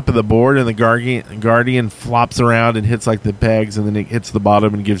the top of the board, and the Guardian flops around and hits like the pegs, and then it hits the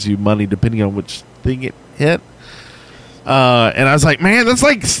bottom and gives you money depending on which thing it hit. And I was like, man, that's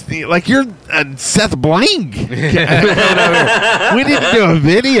like you're Seth Bling. We need to do a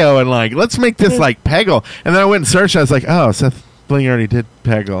video and like let's make this like Peggle. And then I went and searched. I was like, oh, Seth Bling already did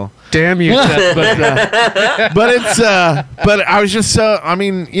Peggle. Damn you, Seth. But I was just so. I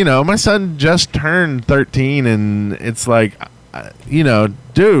mean, my son just turned 13, and it's like,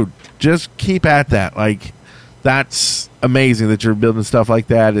 dude, just keep at that. Like, that's amazing that you're building stuff like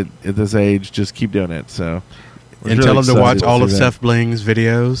that at this age. Just keep doing it. So. And tell him to watch all of Seth Bling's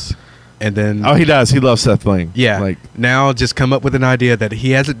videos, and then he does. He loves Seth Bling. Yeah. Like now, just come up with an idea that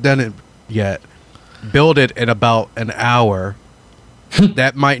he hasn't done it yet. Build it in about an hour.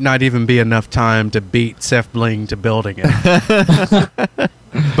 That might not even be enough time to beat Seth Bling to building it.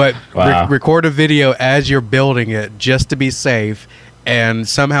 But record a video as you're building it, just to be safe, and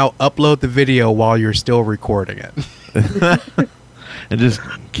somehow upload the video while you're still recording it. And just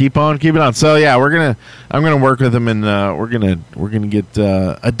keep on keeping on. So yeah, I'm gonna work with him, and we're gonna get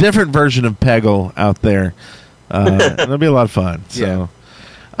a different version of Peggle out there. It'll be a lot of fun. So,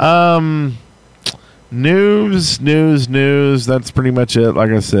 news. That's pretty much it.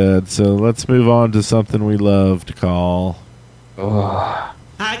 Like I said, so let's move on to something we love to call.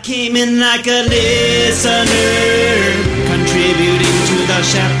 I came in like a listener, contributing to the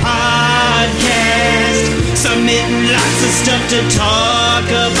Chef Podcast. Submitting lots of stuff to talk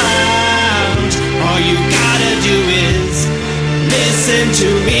about. All you gotta do is listen to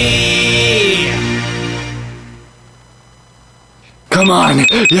me. Come on,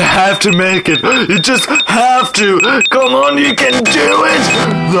 you have to make it. You just have to. Come on, you can do it.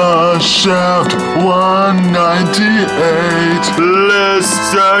 The Shaft 198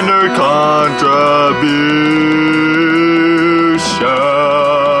 listener contributions.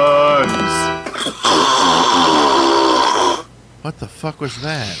 What the fuck was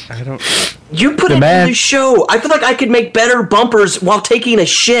that? I don't. You put it in the show. I feel like I could make better bumpers while taking a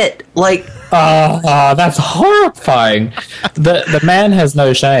shit. Like, that's horrifying. The man has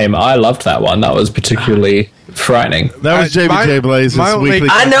no shame. I loved that one. That was particularly frightening. That was JBJ Blaze's weekly.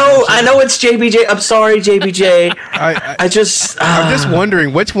 I know it's JBJ. I'm sorry, JBJ. I'm just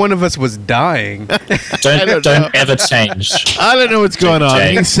wondering which one of us was dying. Don't ever change. I don't know what's going on.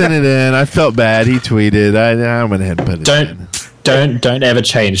 He sent it in. I felt bad. He tweeted. I went ahead and put it in. Don't ever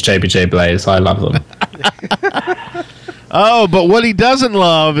change JBJ Blaze. I love them. Oh, but what he doesn't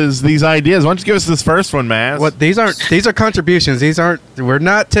love is these ideas. Why don't you give us this first one, Maz? What these are contributions. These aren't. We're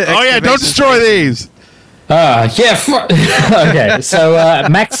not to. Oh yeah, don't destroy these. Okay, so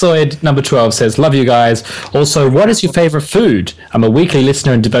Maxoid number 12 says, love you guys. Also, what is your favorite food? I'm a weekly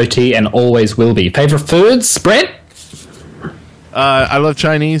listener and devotee and always will be. Favorite foods, Brent? I love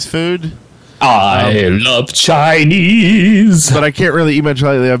Chinese food. I love Chinese. But I can't really eat much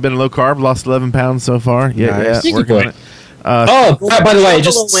lately. I've been low carb, lost 11 pounds so far. Yeah, working on it. By the way,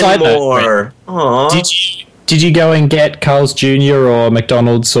 just side note, did you go and get Carl's Jr. or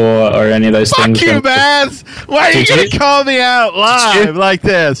McDonald's or any of those things? Fuck you, Baz! Why are you going to call me out live like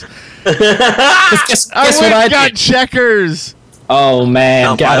this? Guess what I got did? Checkers. Oh,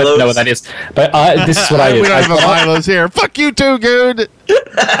 man. I don't know what that is. But this is what I did. We don't have a Milo's here. Fuck you too, good.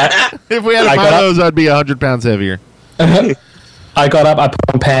 If we had a Milo's, I'd be 100 pounds heavier. I got up, I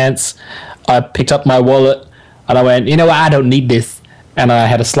put on pants, I picked up my wallet, and I went, you know what, I don't need this. And I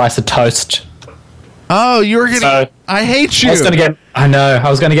had a slice of toast. Oh, you were going to... I hate you. I was going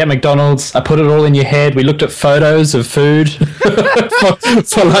to get McDonald's. I put it all in your head. We looked at photos of food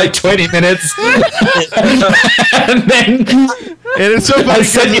for like 20 minutes. And then... And it's so funny. I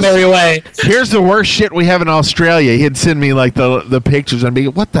sent you every way. Here's the worst shit we have in Australia. He'd send me like the pictures and be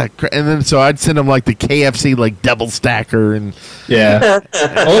what the and then so I'd send him like the KFC like double stacker and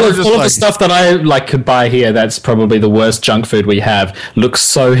all of the stuff that I like could buy here. That's probably the worst junk food we have. Looks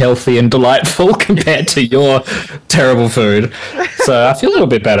so healthy and delightful compared to your terrible food. So I feel a little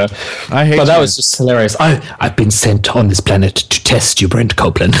bit better. But that was just hilarious. I've been sent on this planet to test you, Brent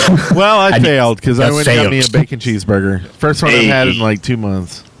Copeland. Well, I failed because I went and got me a bacon cheeseburger. First one I've had in like 2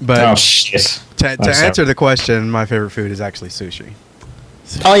 months. But shit. To answer the question, my favorite food is actually sushi.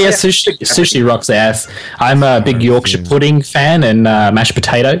 Oh yeah, sushi rocks ass. I'm a big Yorkshire pudding fan and mashed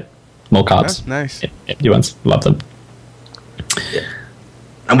potato. More carbs. Oh, nice. You ones love them. Yeah.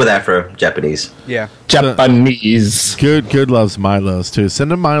 I'm with Afro, Japanese. Yeah. Japanese. Good loves Milo's too. Send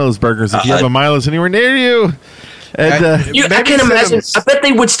them Milo's burgers if you have a Milo's anywhere near you. And, I can't imagine. I bet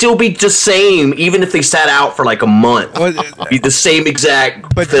they would still be the same, even if they sat out for like a month. Be the same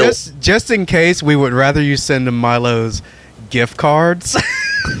exact. But just in case, we would rather you send them Milo's gift cards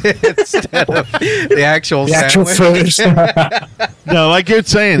instead of the actual sandwich. No, like you're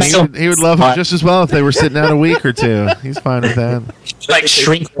saying, he would love them just as well if they were sitting out a week or two. He's fine with that. Like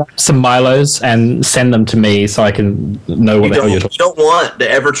shrink some Milos and send them to me so I can know what the hell you're talking. You don't want to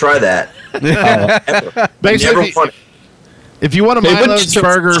ever try that. Basically, if you want a Milo's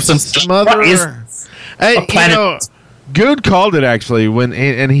burger, some other. Hey, Good called it actually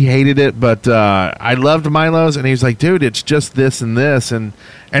and he hated it, but I loved Milo's, and he was like, "Dude, it's just this and this," and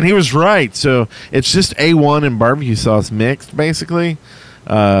he was right. So it's just A1 and barbecue sauce mixed, basically.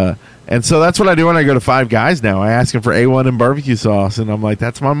 And so that's what I do when I go to Five Guys now. I ask him for A1 and barbecue sauce, and I'm like,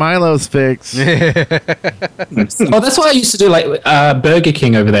 "That's my Milo's fix." That's what I used to do, like Burger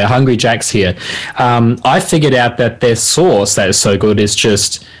King over there, Hungry Jack's here. I figured out that their sauce that is so good is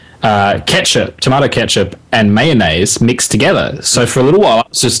just ketchup, tomato ketchup, and mayonnaise mixed together. So for a little while, I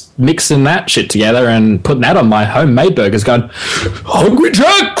was just mixing that shit together and putting that on my homemade burgers, going, Hungry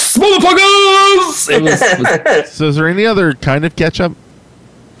Jacks, motherfuckers! So is there any other kind of ketchup?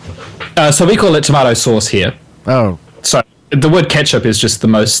 So we call it tomato sauce here. Oh. So the word ketchup is just the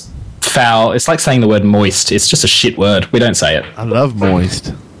most foul. It's like saying the word moist. It's just a shit word. We don't say it. I love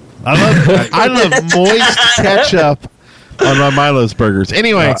moist. I love moist ketchup on my Milo's burgers.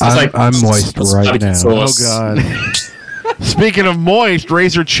 Anyway, I'm moist right now. Oh God! Speaking of moist,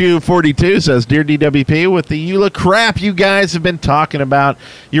 Razor Chew 42 says, "Dear DWP, with the EULA crap you guys have been talking about,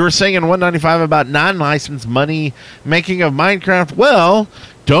 you were saying in 195 about non-licensed money making of Minecraft. Well,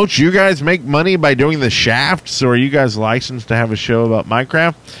 don't you guys make money by doing the shaft? So are you guys licensed to have a show about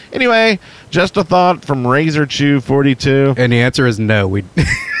Minecraft? Anyway, just a thought from Razor Chew 42. And the answer is no. We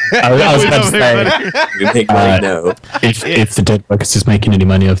I was about to say, We make money, no. if the Dead Focus is making any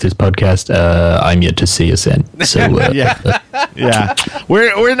money off this podcast, I'm yet to see a cent. So Yeah.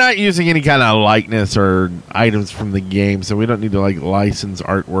 We're not using any kind of likeness or items from the game, so we don't need to like license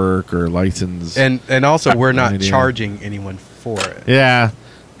artwork or license. and also we're not idea. charging anyone for it. Yeah.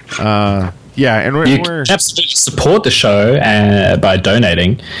 And you can absolutely support the show by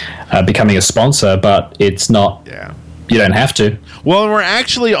donating, becoming a sponsor, but it's not. Yeah. You don't have to. Well, we're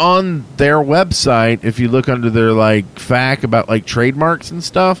actually on their website, if you look under their like FAQ about like trademarks and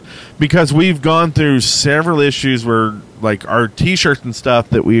stuff, because we've gone through several issues where like our t-shirts and stuff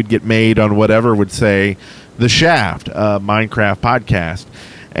that we would get made on whatever would say The Shaft, Minecraft podcast.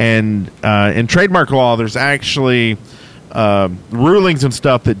 And in trademark law, there's actually rulings and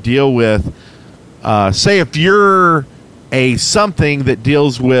stuff that deal with, say if you're a something that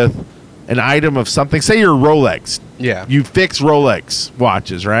deals with an item of something, say you're Rolex. Yeah. You fix Rolex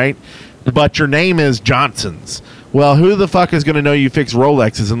watches, right? But your name is Johnson's. Well, who the fuck is going to know you fix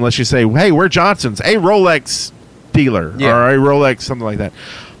Rolexes unless you say, hey, we're Johnson's, a Rolex dealer, or a Rolex, something like that.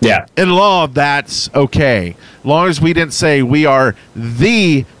 Yeah. In law, that's okay. As long as we didn't say we are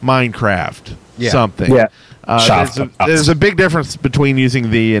the Minecraft something. Yeah. There's a big difference between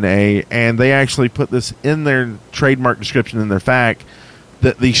using the and a, and they actually put this in their trademark description in their FAQ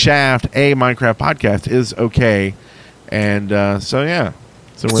that the Shaft, a Minecraft podcast, is okay. And so we're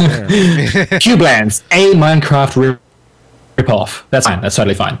there. Cubelands, a Minecraft rip-off. That's fine. That's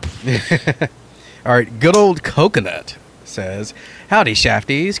totally fine. All right, good old Coconut says, howdy,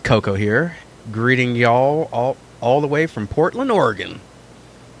 Shafties. Coco here. Greeting y'all all the way from Portland, Oregon.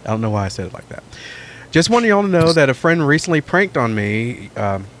 I don't know why I said it like that. Just wanted y'all to know that a friend recently pranked me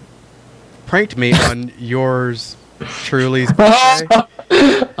on yours truly's birthday.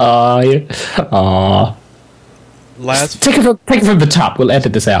 Take it from the top. We'll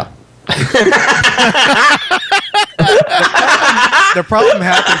edit this out. The problem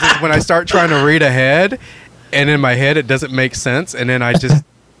happens is when I start trying to read ahead, and in my head it doesn't make sense, and then I just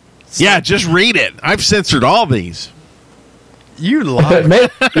just read it. I've censored all these. You lie.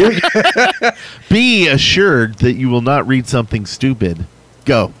 Be assured that you will not read something stupid.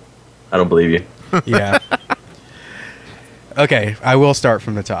 Go. I don't believe you. Yeah. Okay, I will start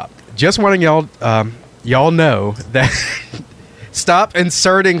from the top. Just wanting y'all know that stop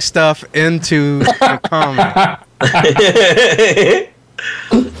inserting stuff into the comment.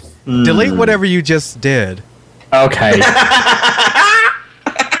 Delete whatever you just did. Okay.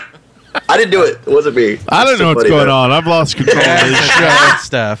 I didn't do it. It wasn't me. I don't know what's going on. I've lost control of this show.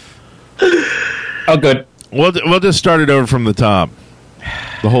 Stuff. Oh, good. We'll just start it over from the top.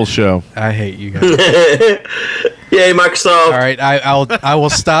 The whole show. I hate you guys. Yay, Microsoft! All right, I will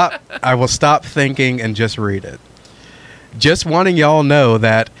stop. I will stop thinking and just read it. Just wanting y'all know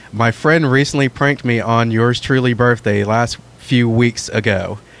that my friend recently pranked me on yours truly birthday last few weeks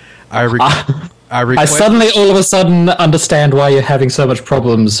ago. I suddenly all of a sudden understand why you're having so much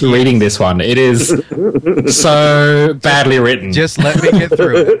problems reading this one. It is so badly written. Just let me get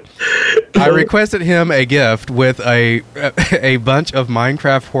through it. I requested him a gift with a bunch of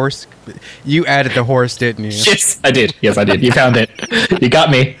Minecraft horse. You added the horse, didn't you? Yes, I did. You found it. You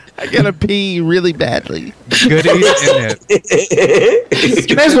got me. I gotta pee really badly. Goodies in it.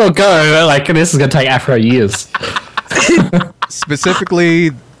 You may as well go. Like, this is gonna take Afro years.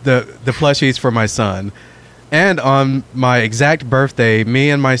 Specifically, the plushies for my son. And on my exact birthday, me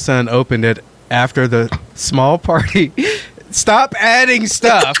and my son opened it after the small party. Stop adding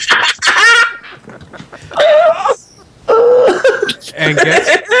stuff. And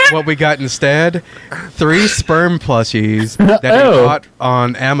guess what we got instead? 3 sperm plushies that I bought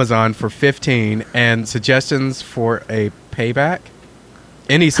on Amazon for $15 and suggestions for a payback.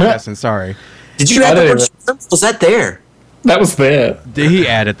 Any suggestions? Sorry. Did you add the word sperm? Was that there? That was there. He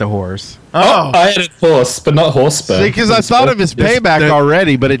added the horse. Oh, I added horse, but not horse sperm. because I thought of his payback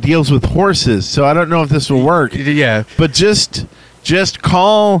already, but it deals with horses, so I don't know if this will work. Yeah. But just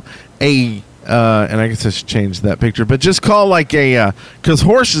call a and I guess I should change that picture. But just call like a because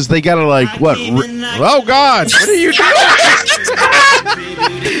horses, they gotta like what? Oh God! What are you doing?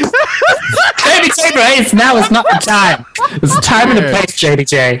 JDJ, now is not the time. It's the time and the place,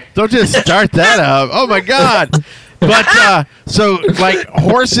 JDJ. Don't just start that up. Oh my God! But so like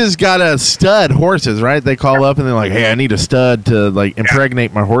horses got a stud horses, right? They call up and they're like, "Hey, I need a stud to like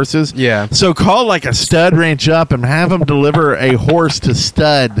impregnate my horses." Yeah. So call like a stud ranch up and have them deliver a horse to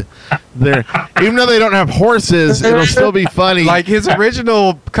stud Even though they don't have horses, it'll still be funny. Like his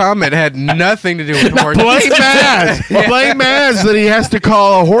original comment had nothing to do with horses. Blame Maz. Blame Maz that he has to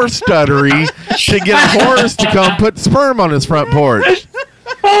call a horse stuttery to get a horse to come put sperm on his front porch.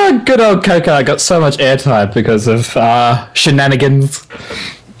 Oh, good old Coco got so much airtime because of shenanigans.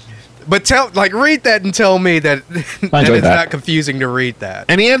 But read that and tell me that it's not confusing to read that.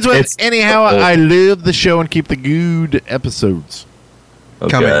 And he ends with, anyhow, I love the show and keep the good episodes.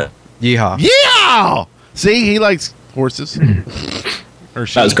 Okay. Coming. Yeehaw. Yeah! See, he likes horses. Or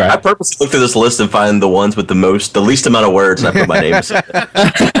that was great. I purposely looked through this list and find the ones with the least amount of words, and I put my name. So,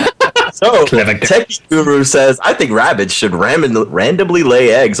 Techie Guru says, I think rabbits should randomly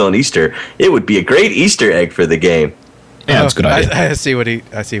lay eggs on Easter. It would be a great Easter egg for the game. Yeah, that's a good idea.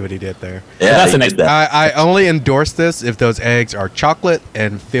 I see what he did there. Yeah, that's an I only endorse this if those eggs are chocolate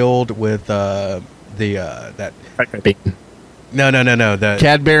and filled with that. No. The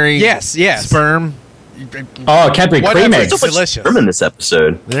Cadbury. Yes. Sperm. Oh, Cadbury cream eggs. So much sperm in this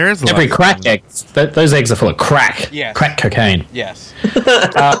episode. There's Cadbury crack eggs. Those eggs are full of crack. Yes. Crack cocaine. Yes.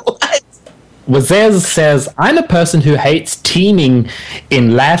 Wazez says, I'm a person who hates teaming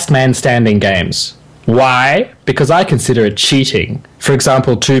in last man standing games. Why? Because I consider it cheating. For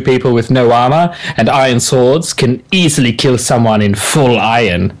example, 2 people with no armor and iron swords can easily kill someone in full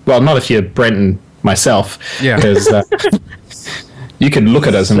iron. Well, not if you're Brent and myself. Yeah. Because you can look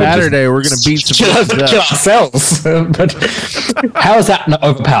at us and Saturday we're going to beat some kill ourselves. But how is that not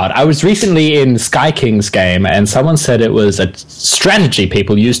overpowered? I was recently in Sky King's game and someone said it was a strategy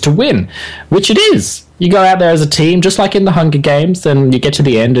people use to win, which it is. You go out there as a team, just like in the Hunger Games, and you get to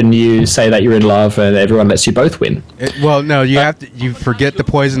the end and you say that you're in love and everyone lets you both win. No, you forget the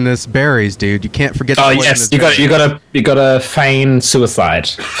poisonous berries, dude. You can't forget the poisonous berries. You gotta feign suicide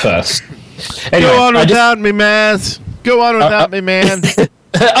first. Anyway, Go on without me, Maz. Go on without me, man.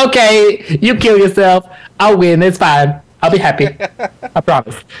 Okay, you kill yourself. I'll win. It's fine. I'll be happy. I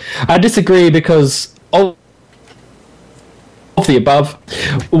promise. I disagree because of the above.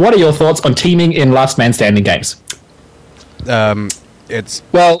 What are your thoughts on teaming in last man standing games? It's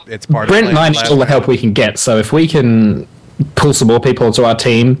Brent part of and I need all the help we can get. So if we can pull some more people into our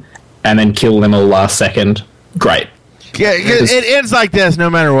team and then kill them all last second, great. Yeah, it ends like this no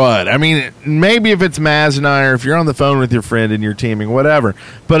matter what. I mean, maybe if it's Maz and I, or if you're on the phone with your friend and you're teaming, whatever.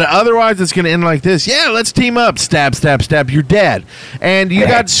 But otherwise, it's going to end like this. Yeah, let's team up. Stab, stab, stab. You're dead. And you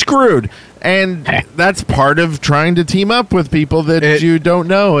got screwed. And that's part of trying to team up with people that you don't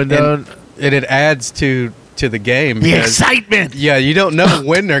know. And it adds to the game. The excitement. Yeah, you don't know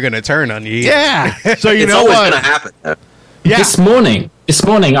when they're going to turn on you. Yeah. So you it's know always what? going to happen. Yeah. This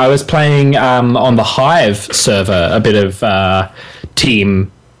morning I was playing on the Hive server, a bit of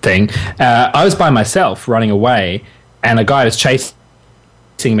team thing. I was by myself running away, and a guy was chasing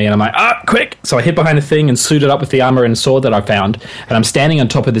me, and I'm like, quick! So I hid behind a thing and suited up with the armor and sword that I found, and I'm standing on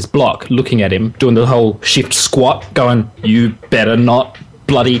top of this block looking at him, doing the whole shift squat, going, you better not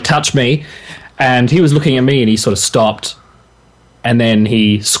bloody touch me. And he was looking at me, and he sort of stopped, and then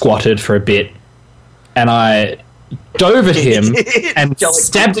he squatted for a bit, and I dove at him and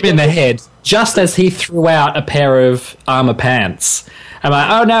stabbed him in the head just as he threw out a pair of armor pants. I'm like,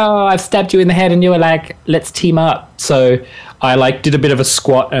 oh no, I've stabbed you in the head, and you were like, let's team up. So I did a bit of a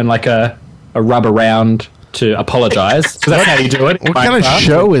squat and a rub around to apologize, because that's how you do it. What kind of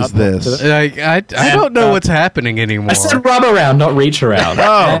show is this? I don't know what's happening anymore. I said rub around, not reach around.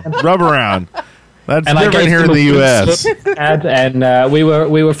 Oh, rub around. That's and different here in the U.S. And we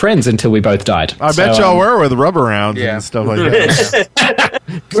were friends until we both died. I bet y'all were with rubber rounds and stuff like that.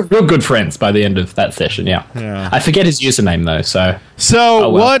 Real good friends by the end of that session, yeah. I forget his username, though, so...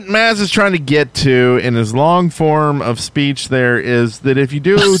 What Maz is trying to get to in his long form of speech there is that if you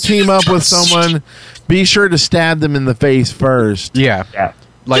do team up with someone, be sure to stab them in the face first. Yeah.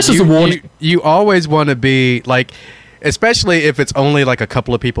 Like, you always want to be, like... Especially if it's only a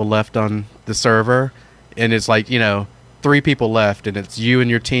couple of people left on the server, and it's 3 people left, and it's you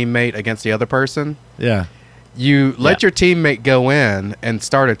and your teammate against the other person. Yeah. You let your teammate go in and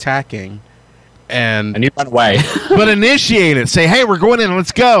start attacking, and you run away. But initiate it. Say, hey, we're going in,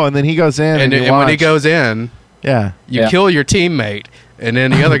 let's go. And then he goes in. And when he goes in, you kill your teammate, and then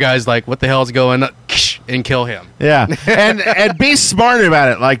the other guy's like, what the hell's going on? And kill him. Yeah. And be smart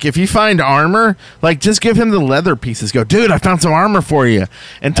about it. Like, if you find armor, just give him the leather pieces. Go, dude, I found some armor for you.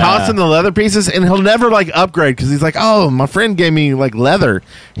 And toss him the leather pieces, and he'll never, upgrade, because he's like, oh, my friend gave me, leather.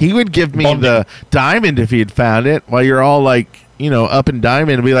 He would give me the diamond if he had found it, while you're all, up in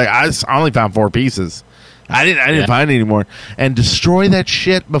diamond, and be like, I only found 4 pieces. I didn't find any more. And destroy that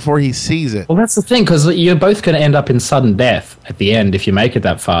shit before he sees it. Well, that's the thing, because you're both going to end up in sudden death at the end if you make it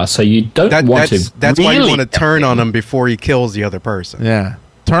that far. So you don't want to. That's why you want to turn on him before he kills the other person. Yeah.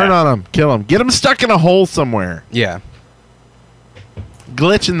 Turn on him. Kill him. Get him stuck in a hole somewhere. Yeah.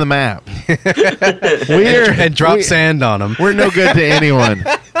 Glitch in the map. And drop sand on him. We're no good to anyone.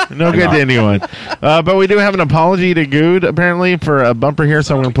 No good to anyone. But we do have an apology to Good, apparently, for a bumper here,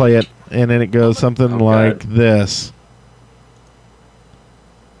 so I'm going to play it. And then it goes something like this.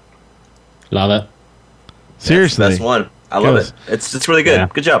 Love it. Seriously. That's one. I love it. It's really good. Yeah.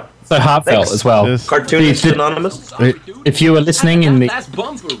 Good job. So heartfelt as well. Cartoonist Anonymous. If you were listening in the... Last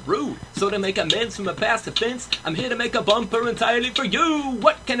bumper rude. So to make amends from a past offense, I'm here to make a bumper entirely for you.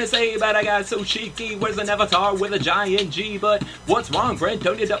 What can I say about a guy so cheeky? Wears an avatar with a giant G. But what's wrong, friend?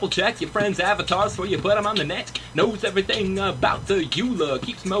 Don't you double check your friend's avatars before you put them on the net? Knows everything about the EULA.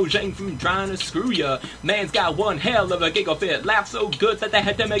 Keeps Mojang from trying to screw ya. Man's got one hell of a giggle fit. Laugh so good that they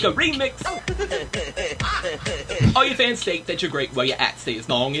had to make a remix. All your fans state that you're great while you act. Stay as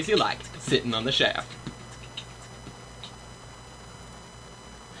long as you liked sitting on the shaft.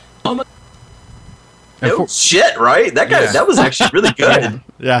 No shit, right? That was actually really good.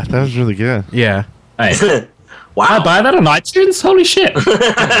 Yeah, that was really good. Yeah. Hey. Wow. I buy that on iTunes? Holy shit.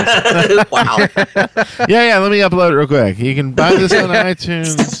 Wow. Yeah, let me upload it real quick. You can buy this on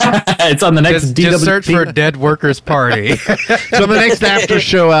iTunes. It's on the next Just search for Dead Workers Party. So the next after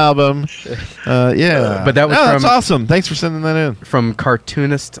show album. Yeah. But that was that's awesome. Thanks for sending that in. From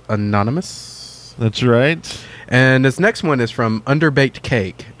Cartoonist Anonymous. That's right. And this next one is from Underbaked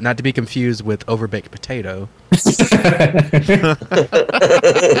Cake, not to be confused with Overbaked Potato. This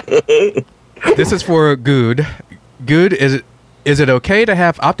is for Good. Good, is it okay to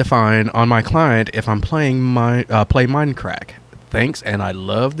have Optifine on my client if I'm playing play Minecraft? Thanks, and I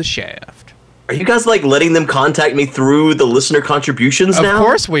love the shaft. Are you guys like letting them contact me through the listener contributions now? Of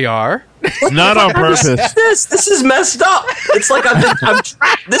course we are. Not on purpose. This is messed up. It's like I'm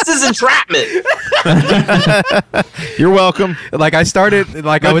trapped. This is entrapment. You're welcome. Like I started,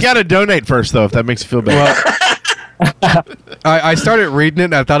 like I was got to donate first though, if that makes you feel better. Well, I started reading it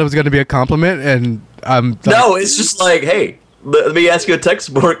and I thought it was going to be a compliment, and no, it's just like, hey, let me ask you a tech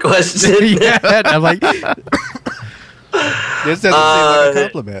support question. Yeah, I'm like, this doesn't seem like a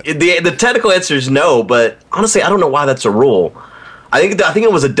compliment. The technical answer is no, but honestly, I don't know why that's a rule. I think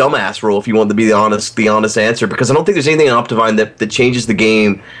it was a dumbass rule if you want to be the honest answer, because I don't think there's anything in Optifine that changes the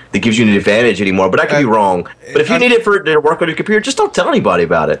game that gives you an advantage anymore. But I could be wrong. But if you need it for it to work on your computer, just don't tell anybody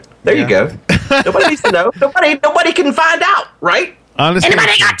about it. There you go. Nobody needs to know. Nobody can find out, right? Honestly,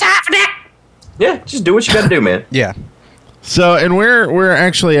 anybody got time for that? Yeah, just do what you got to do, man. Yeah. So, and we're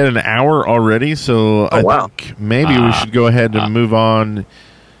actually at an hour already, so I think maybe we should go ahead and move on.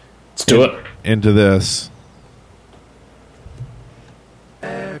 Let's do it into this.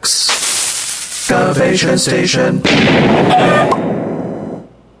 Excavation Station.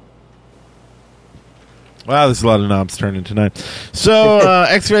 Wow, there's a lot of knobs turning tonight. So,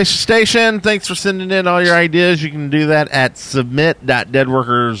 Excavation Station, thanks for sending in all your ideas. You can do that at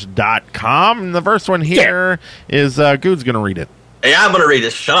submit.deadworkers.com. And the first one here is Good's going to read it. Yeah, I'm going to read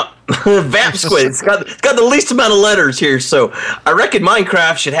it. Shut up. Vamp Squid. It's got the least amount of letters here, so I reckon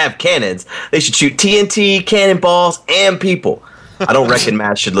Minecraft should have cannons. They should shoot TNT, cannonballs, and people. I don't reckon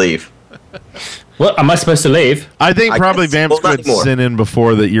Matt should leave. What? Am I supposed to leave? I think probably Vamp Squid sent in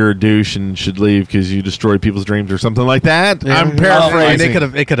before that you're a douche and should leave because you destroyed people's dreams or something like that. Yeah. I'm paraphrasing.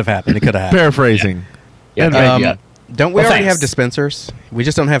 It could have happened. Paraphrasing. Yeah. Don't we already have dispensers? We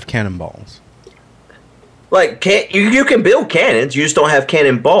just don't have cannonballs. Like, you can build cannons, you just don't have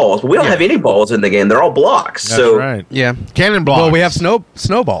cannonballs. But we don't have any balls in the game. They're all blocks. That's right. Yeah. Cannon blocks. Well, we have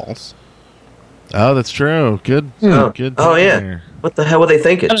snowballs. Oh, that's true. Good. Good. Oh, yeah. There. What the hell were they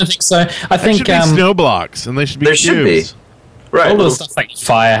thinking? I don't think so. I think should be snow blocks, and they should be There should be. Right. All the stuff like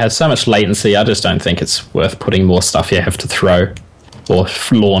fire has so much latency, I just don't think it's worth putting more stuff you have to throw or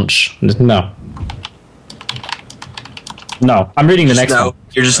launch. No. No. I'm reading the next one.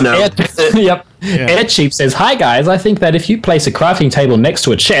 You're just no. Yep. Yeah. Aircheap says, "Hi guys, I think that if you place a crafting table next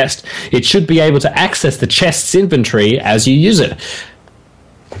to a chest, it should be able to access the chest's inventory as you use it,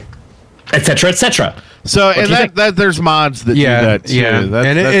 etc., etc." So, and that there's mods that do that too. Yeah, that's,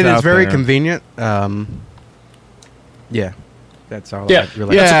 and that's it is very there. convenient. Yeah, that's all. Yeah,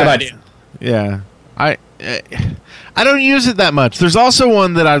 really that's a good idea. Yeah, I don't use it that much. There's also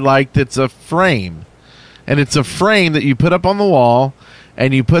one that I like that's a frame, and it's a frame that you put up on the wall.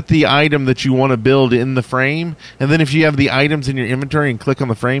 And you put the item that you want to build in the frame, and then if you have the items in your inventory and click on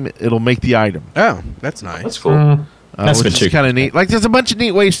the frame, it'll make the item. Oh, that's nice. That's cool. That's which is kind of neat. Like, there's a bunch of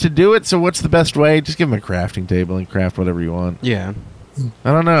neat ways to do it. So, what's the best way? Just give them a crafting table and craft whatever you want. Yeah.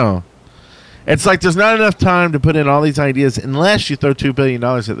 I don't know. It's like there's not enough time to put in all these ideas unless you throw $2 billion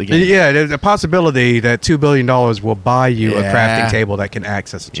at the game. Yeah, there's a possibility that $2 billion will buy you a crafting table that can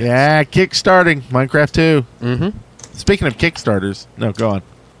access a chest. Yeah, kickstarting Minecraft 2. Mm-hmm. Speaking of Kickstarters, no, go on.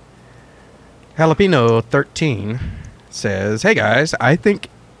 Jalapeno 13 says, "Hey guys, I think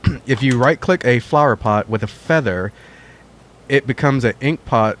if you right-click a flower pot with a feather, it becomes an ink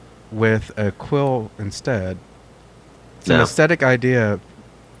pot with a quill instead. It's an aesthetic idea.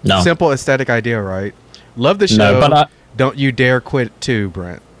 No. Simple aesthetic idea, right? Love the show. No, but don't you dare quit too,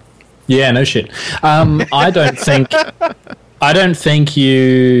 Brent." Yeah, no shit. I don't think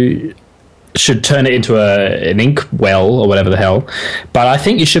you should turn it into an ink well or whatever the hell. But I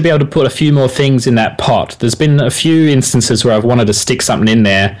think you should be able to put a few more things in that pot. There's been a few instances where I've wanted to stick something in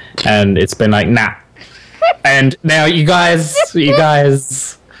there, and it's been like, nah. And now you guys. Like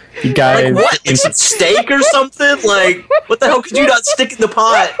what? It's a steak or something? Like, what the hell could you not stick in the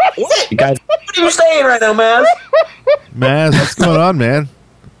pot? What? You guys, What are you saying right now, Maz? Maz, what's going on, man?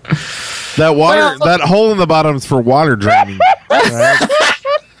 That water, that hole in the bottom is for water draining. Right?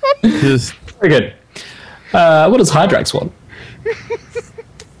 Just very good. What does Hydrax want?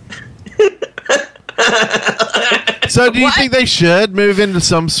 So do you think they should move into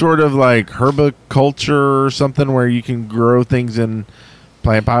some sort of like herbiculture or something where you can grow things in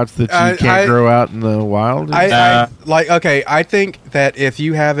plant pots that you can't grow out in the wild? I think that if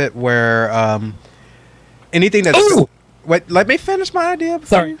you have it where anything that's... Ooh! Wait, let me finish my idea.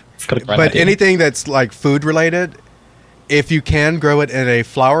 Sorry. But anything that's like food related, if you can grow it in a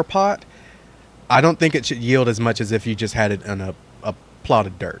flower pot, I don't think it should yield as much as if you just had it in a plot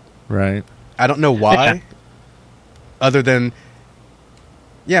of dirt. Right. I don't know why. Yeah. Other than...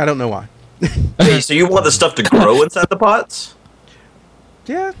 Yeah, I don't know why. Hey, so you want the stuff to grow inside the pots?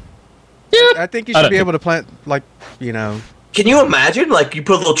 Yeah. Yeah. I think you should be able to plant, like, you know... Can you imagine? Like, you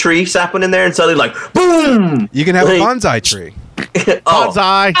put a little tree sapling in there and suddenly, like, boom! You can have a bonsai tree.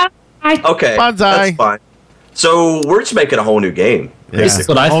 Bonsai. Okay, Bonsai. that's fine. So we're just making a whole new game. Yeah. This is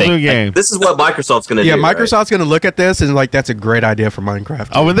what I Whole think. new game. This is what Microsoft's going to do. Yeah, right? Microsoft's going to look at this and, like, that's a great idea for Minecraft.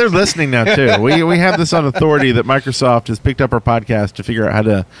 Oh, and they're listening now, too. We have this on authority that Microsoft has picked up our podcast to figure out how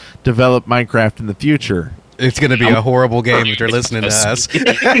to develop Minecraft in the future. It's going to be a horrible game if they're listening to us. You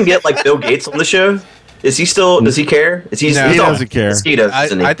think you can get, like, Bill Gates on the show? Is he still... Does he care? Is he? No, he doesn't care. He does,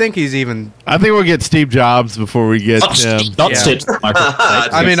 doesn't he? I think he's even... I think we'll get Steve Jobs before we get him. Not Yeah. Stitch.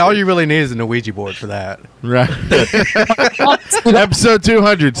 I mean, all you really need is a Ouija board for that. Right. Episode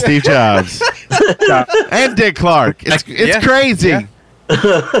 200, Steve Jobs. And Dick Clark. It's crazy. Yeah.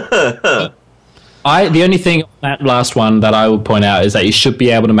 The only thing on that last one that I would point out is that you should be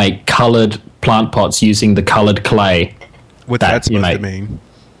able to make coloured plant pots using the coloured clay. What's that supposed to mean?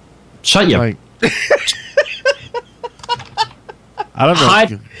 Shut your... Like, I don't know.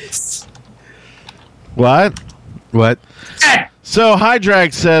 What? So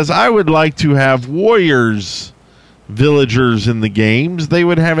Hydrax says, I would like to have warriors, villagers in the games. They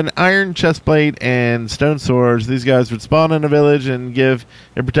would have an iron chestplate and stone swords. These guys would spawn in a village and give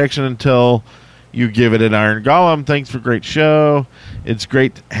it protection until you give it an iron golem. Thanks for a great show. It's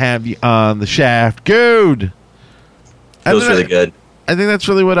great to have you on the shaft. Good. Feels really good. I think that's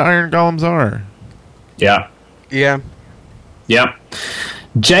really what iron golems are. Yeah. Yeah. Yep.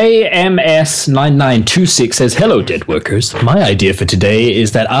 JMS9926 says, hello, dead workers. My idea for today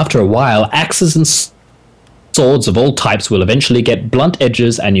is that after a while, axes and swords of all types will eventually get blunt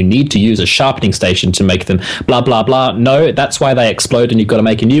edges and you need to use a sharpening station to make them blah, blah, blah. No, that's why they explode and you've got to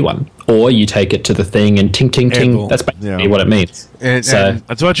make a new one. Or you take it to the thing and ting, ting, ting. Anvil. That's basically what it means. And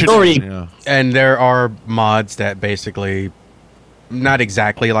that's what you're doing. Yeah. And there are mods that basically, not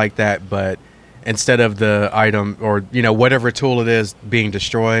exactly like that, but instead of the item or, you know, whatever tool it is being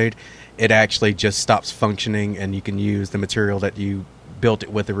destroyed, it actually just stops functioning and you can use the material that you built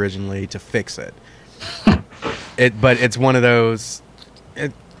it with originally to fix it. But it's one of those,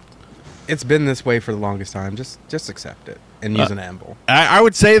 it's been this way for the longest time. Just accept it and use an anvil. I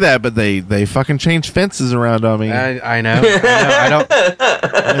would say that, but they fucking change fences around on me. I know. I don't.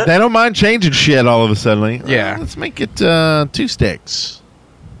 They don't mind changing shit all of a sudden. Like, Yeah. let's make it 2 sticks.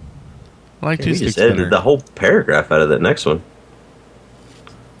 I like 2 You sticks just edited better. the whole paragraph out of that next one.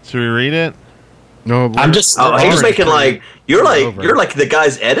 Should we read it? No, I'm just... Oh, he's making like you're over. like the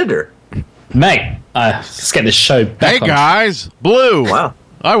guy's editor. Mate, let's get this show back Hey on. guys, blue. Wow.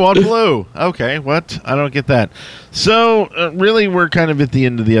 I want blue. Okay, what? I don't get that. So, really, we're kind of at the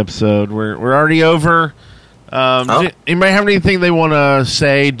end of the episode. We're already over. Anybody have anything they want to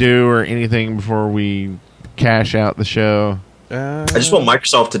say, do, or anything before we cash out the show? I just want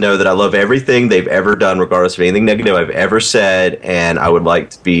Microsoft to know that I love everything they've ever done, regardless of anything negative I've ever said, and I would like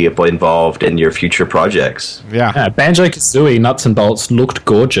to be involved in your future projects. Yeah. Banjo-Kazooie Nuts and Bolts looked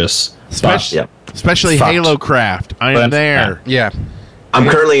gorgeous. Especially Halo Craft. I am there. Yeah. I'm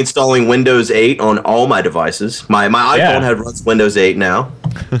currently installing Windows 8 on all my devices. My iPhone runs Windows 8 now.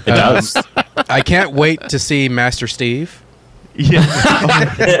 It does. I can't wait to see Master Steve. Yeah.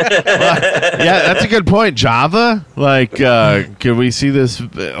 Yeah, that's a good point. Java? Like, can we see this?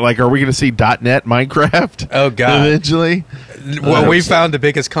 Like, are we going to see .NET Minecraft? Oh, God. Eventually? Well, we found the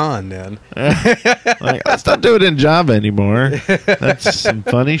biggest con, then. Like, let's not do it in Java anymore. That's some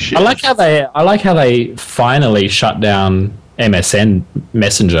funny shit. I like how they finally shut down MSN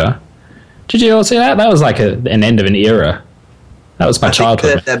Messenger. Did you all see that? That was like an end of an era. That was my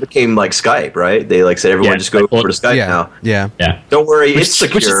childhood. That became like Skype, right? They said everyone just go over to Skype now. Yeah. Don't worry, it's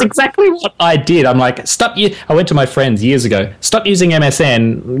secure. Which is exactly what I did. I'm like, I went to my friends years ago. Stop using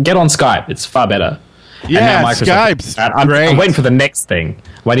MSN. Get on Skype. It's far better. Yeah, Skype's great. I'm waiting for the next thing.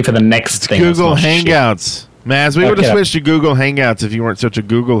 Google Hangouts. Maz, we would have switched to Google Hangouts if you weren't such a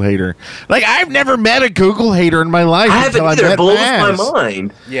Google hater. Like, I've never met a Google hater in my life. I haven't either. It blows my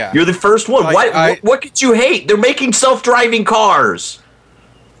mind. Yeah. You're the first one. What could you hate? They're making self-driving cars.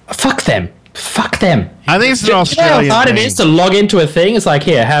 Fuck them. I think it's an Australian You know how hard thing. it is to log into a thing? It's like,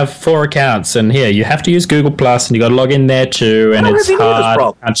 here, have 4 accounts, and here, you have to use Google Plus, and you got to log in there too, and it's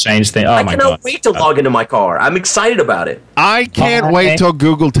hard. Can't change things. Oh my god! I cannot wait to log into my car. I'm excited about it. I can't wait till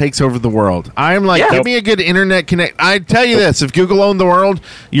Google takes over the world. I'm like, give me a good internet connect. I tell you this: if Google owned the world,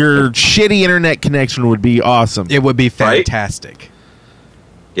 your shitty internet connection would be awesome. It would be fantastic. Right?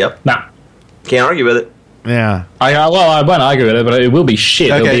 Yep. Nah. Can't argue with it. Yeah. I won't argue with it, but it will be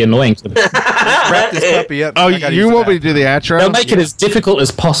shit. Okay. It'll be annoying. Wrap this puppy up. Oh, you want me to do the outro? They'll make it as difficult as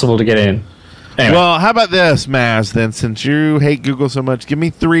possible to get in. Anyway. Well, how about this, Maz, then? Since you hate Google so much, give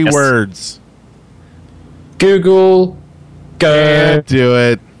me 3 words. Google, go. Can't do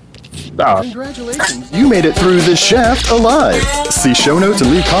it. Oh. Congratulations. You made it through The Shaft alive. See show notes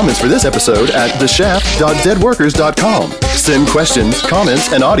and leave comments for this episode at theshaft.deadworkers.com. Send questions,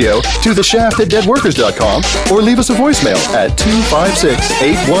 comments, and audio to theshaft@deadworkers.com or leave us a voicemail at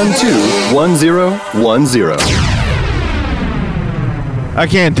 256-812-1010. I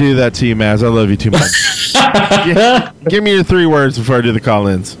can't do that to you, Maz. I love you too much. Give me your 3 words before I do the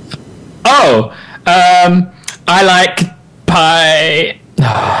call-ins. Oh, I like pie.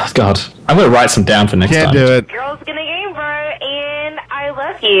 Oh, God. I'm going to write some down for next time. Can't do it. Girls Gonna Game Bro, and I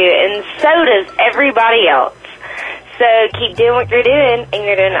love you, and so does everybody else. So keep doing what you're doing, and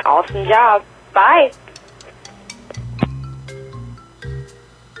you're doing an awesome job. Bye.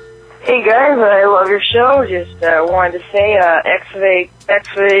 Hey guys, I love your show. Just wanted to say,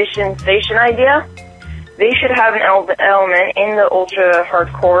 excavation station idea. They should have an element in the ultra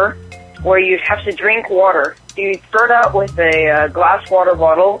hardcore where you have to drink water. You start out with a glass water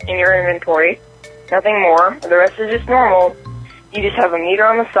bottle in your inventory, nothing more. The rest is just normal. You just have a meter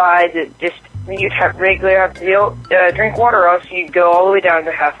on the side that you'd have regularly have to drink water, else you'd go all the way down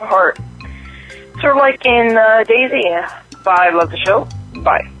to half a heart. Sort of like in Daisy. Bye, love the show.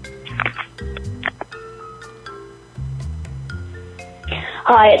 Bye.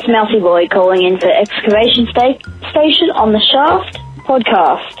 Hi, it's Mousy Boy calling in for Excavation Station on the Shaft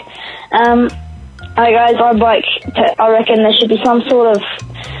podcast. Hi guys, I reckon there should be some sort of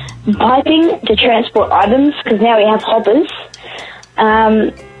piping to transport items, because now we have hoppers. I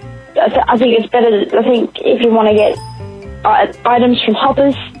think it's better. I think if you want to get items from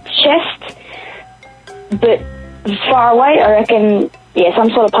hoppers, chest, but far away, I reckon, some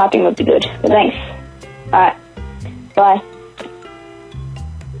sort of piping would be good. But thanks. Alright. Bye.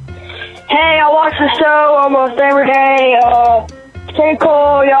 Hey, I watch the show almost every day. Pretty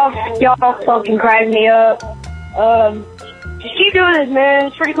cool. Y'all fucking crack me up. Just keep doing this, man.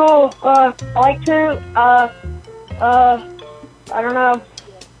 It's pretty cool. I like to. I don't know.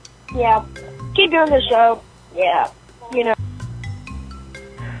 Yeah. Keep doing the show. Yeah. You know.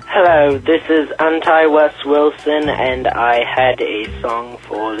 Hello, this is Anti-Wes Wilson, and I had a song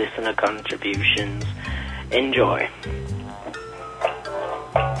for listener contributions. Enjoy.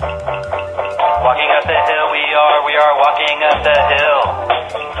 Walking up the hill, we are walking up the hill.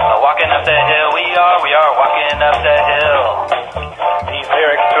 Walking up the hill, we are walking up the hill. These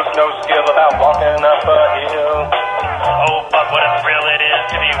lyrics took no skill about walking up a hill. Oh, but what a thrill it is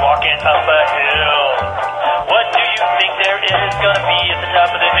to be walking up a hill. What do you think there is gonna be at the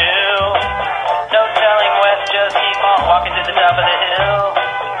top of the hill? No telling, Wes, just keep on walking to the top of the hill.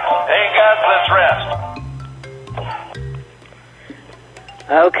 Hey guys, let's rest.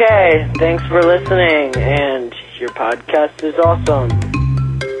 Okay, thanks for listening, and your podcast is awesome.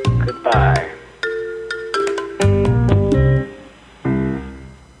 Goodbye.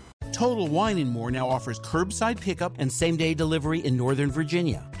 Total Wine & More now offers curbside pickup and same-day delivery in Northern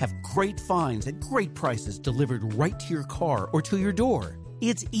Virginia. Have great finds at great prices delivered right to your car or to your door.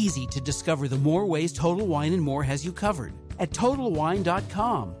 It's easy to discover the more ways Total Wine & More has you covered at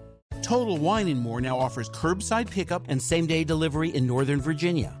TotalWine.com. Total Wine & More now offers curbside pickup and same-day delivery in Northern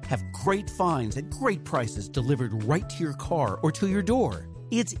Virginia. Have great finds at great prices delivered right to your car or to your door.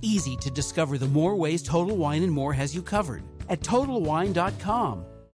 It's easy to discover the more ways Total Wine & More has you covered at TotalWine.com.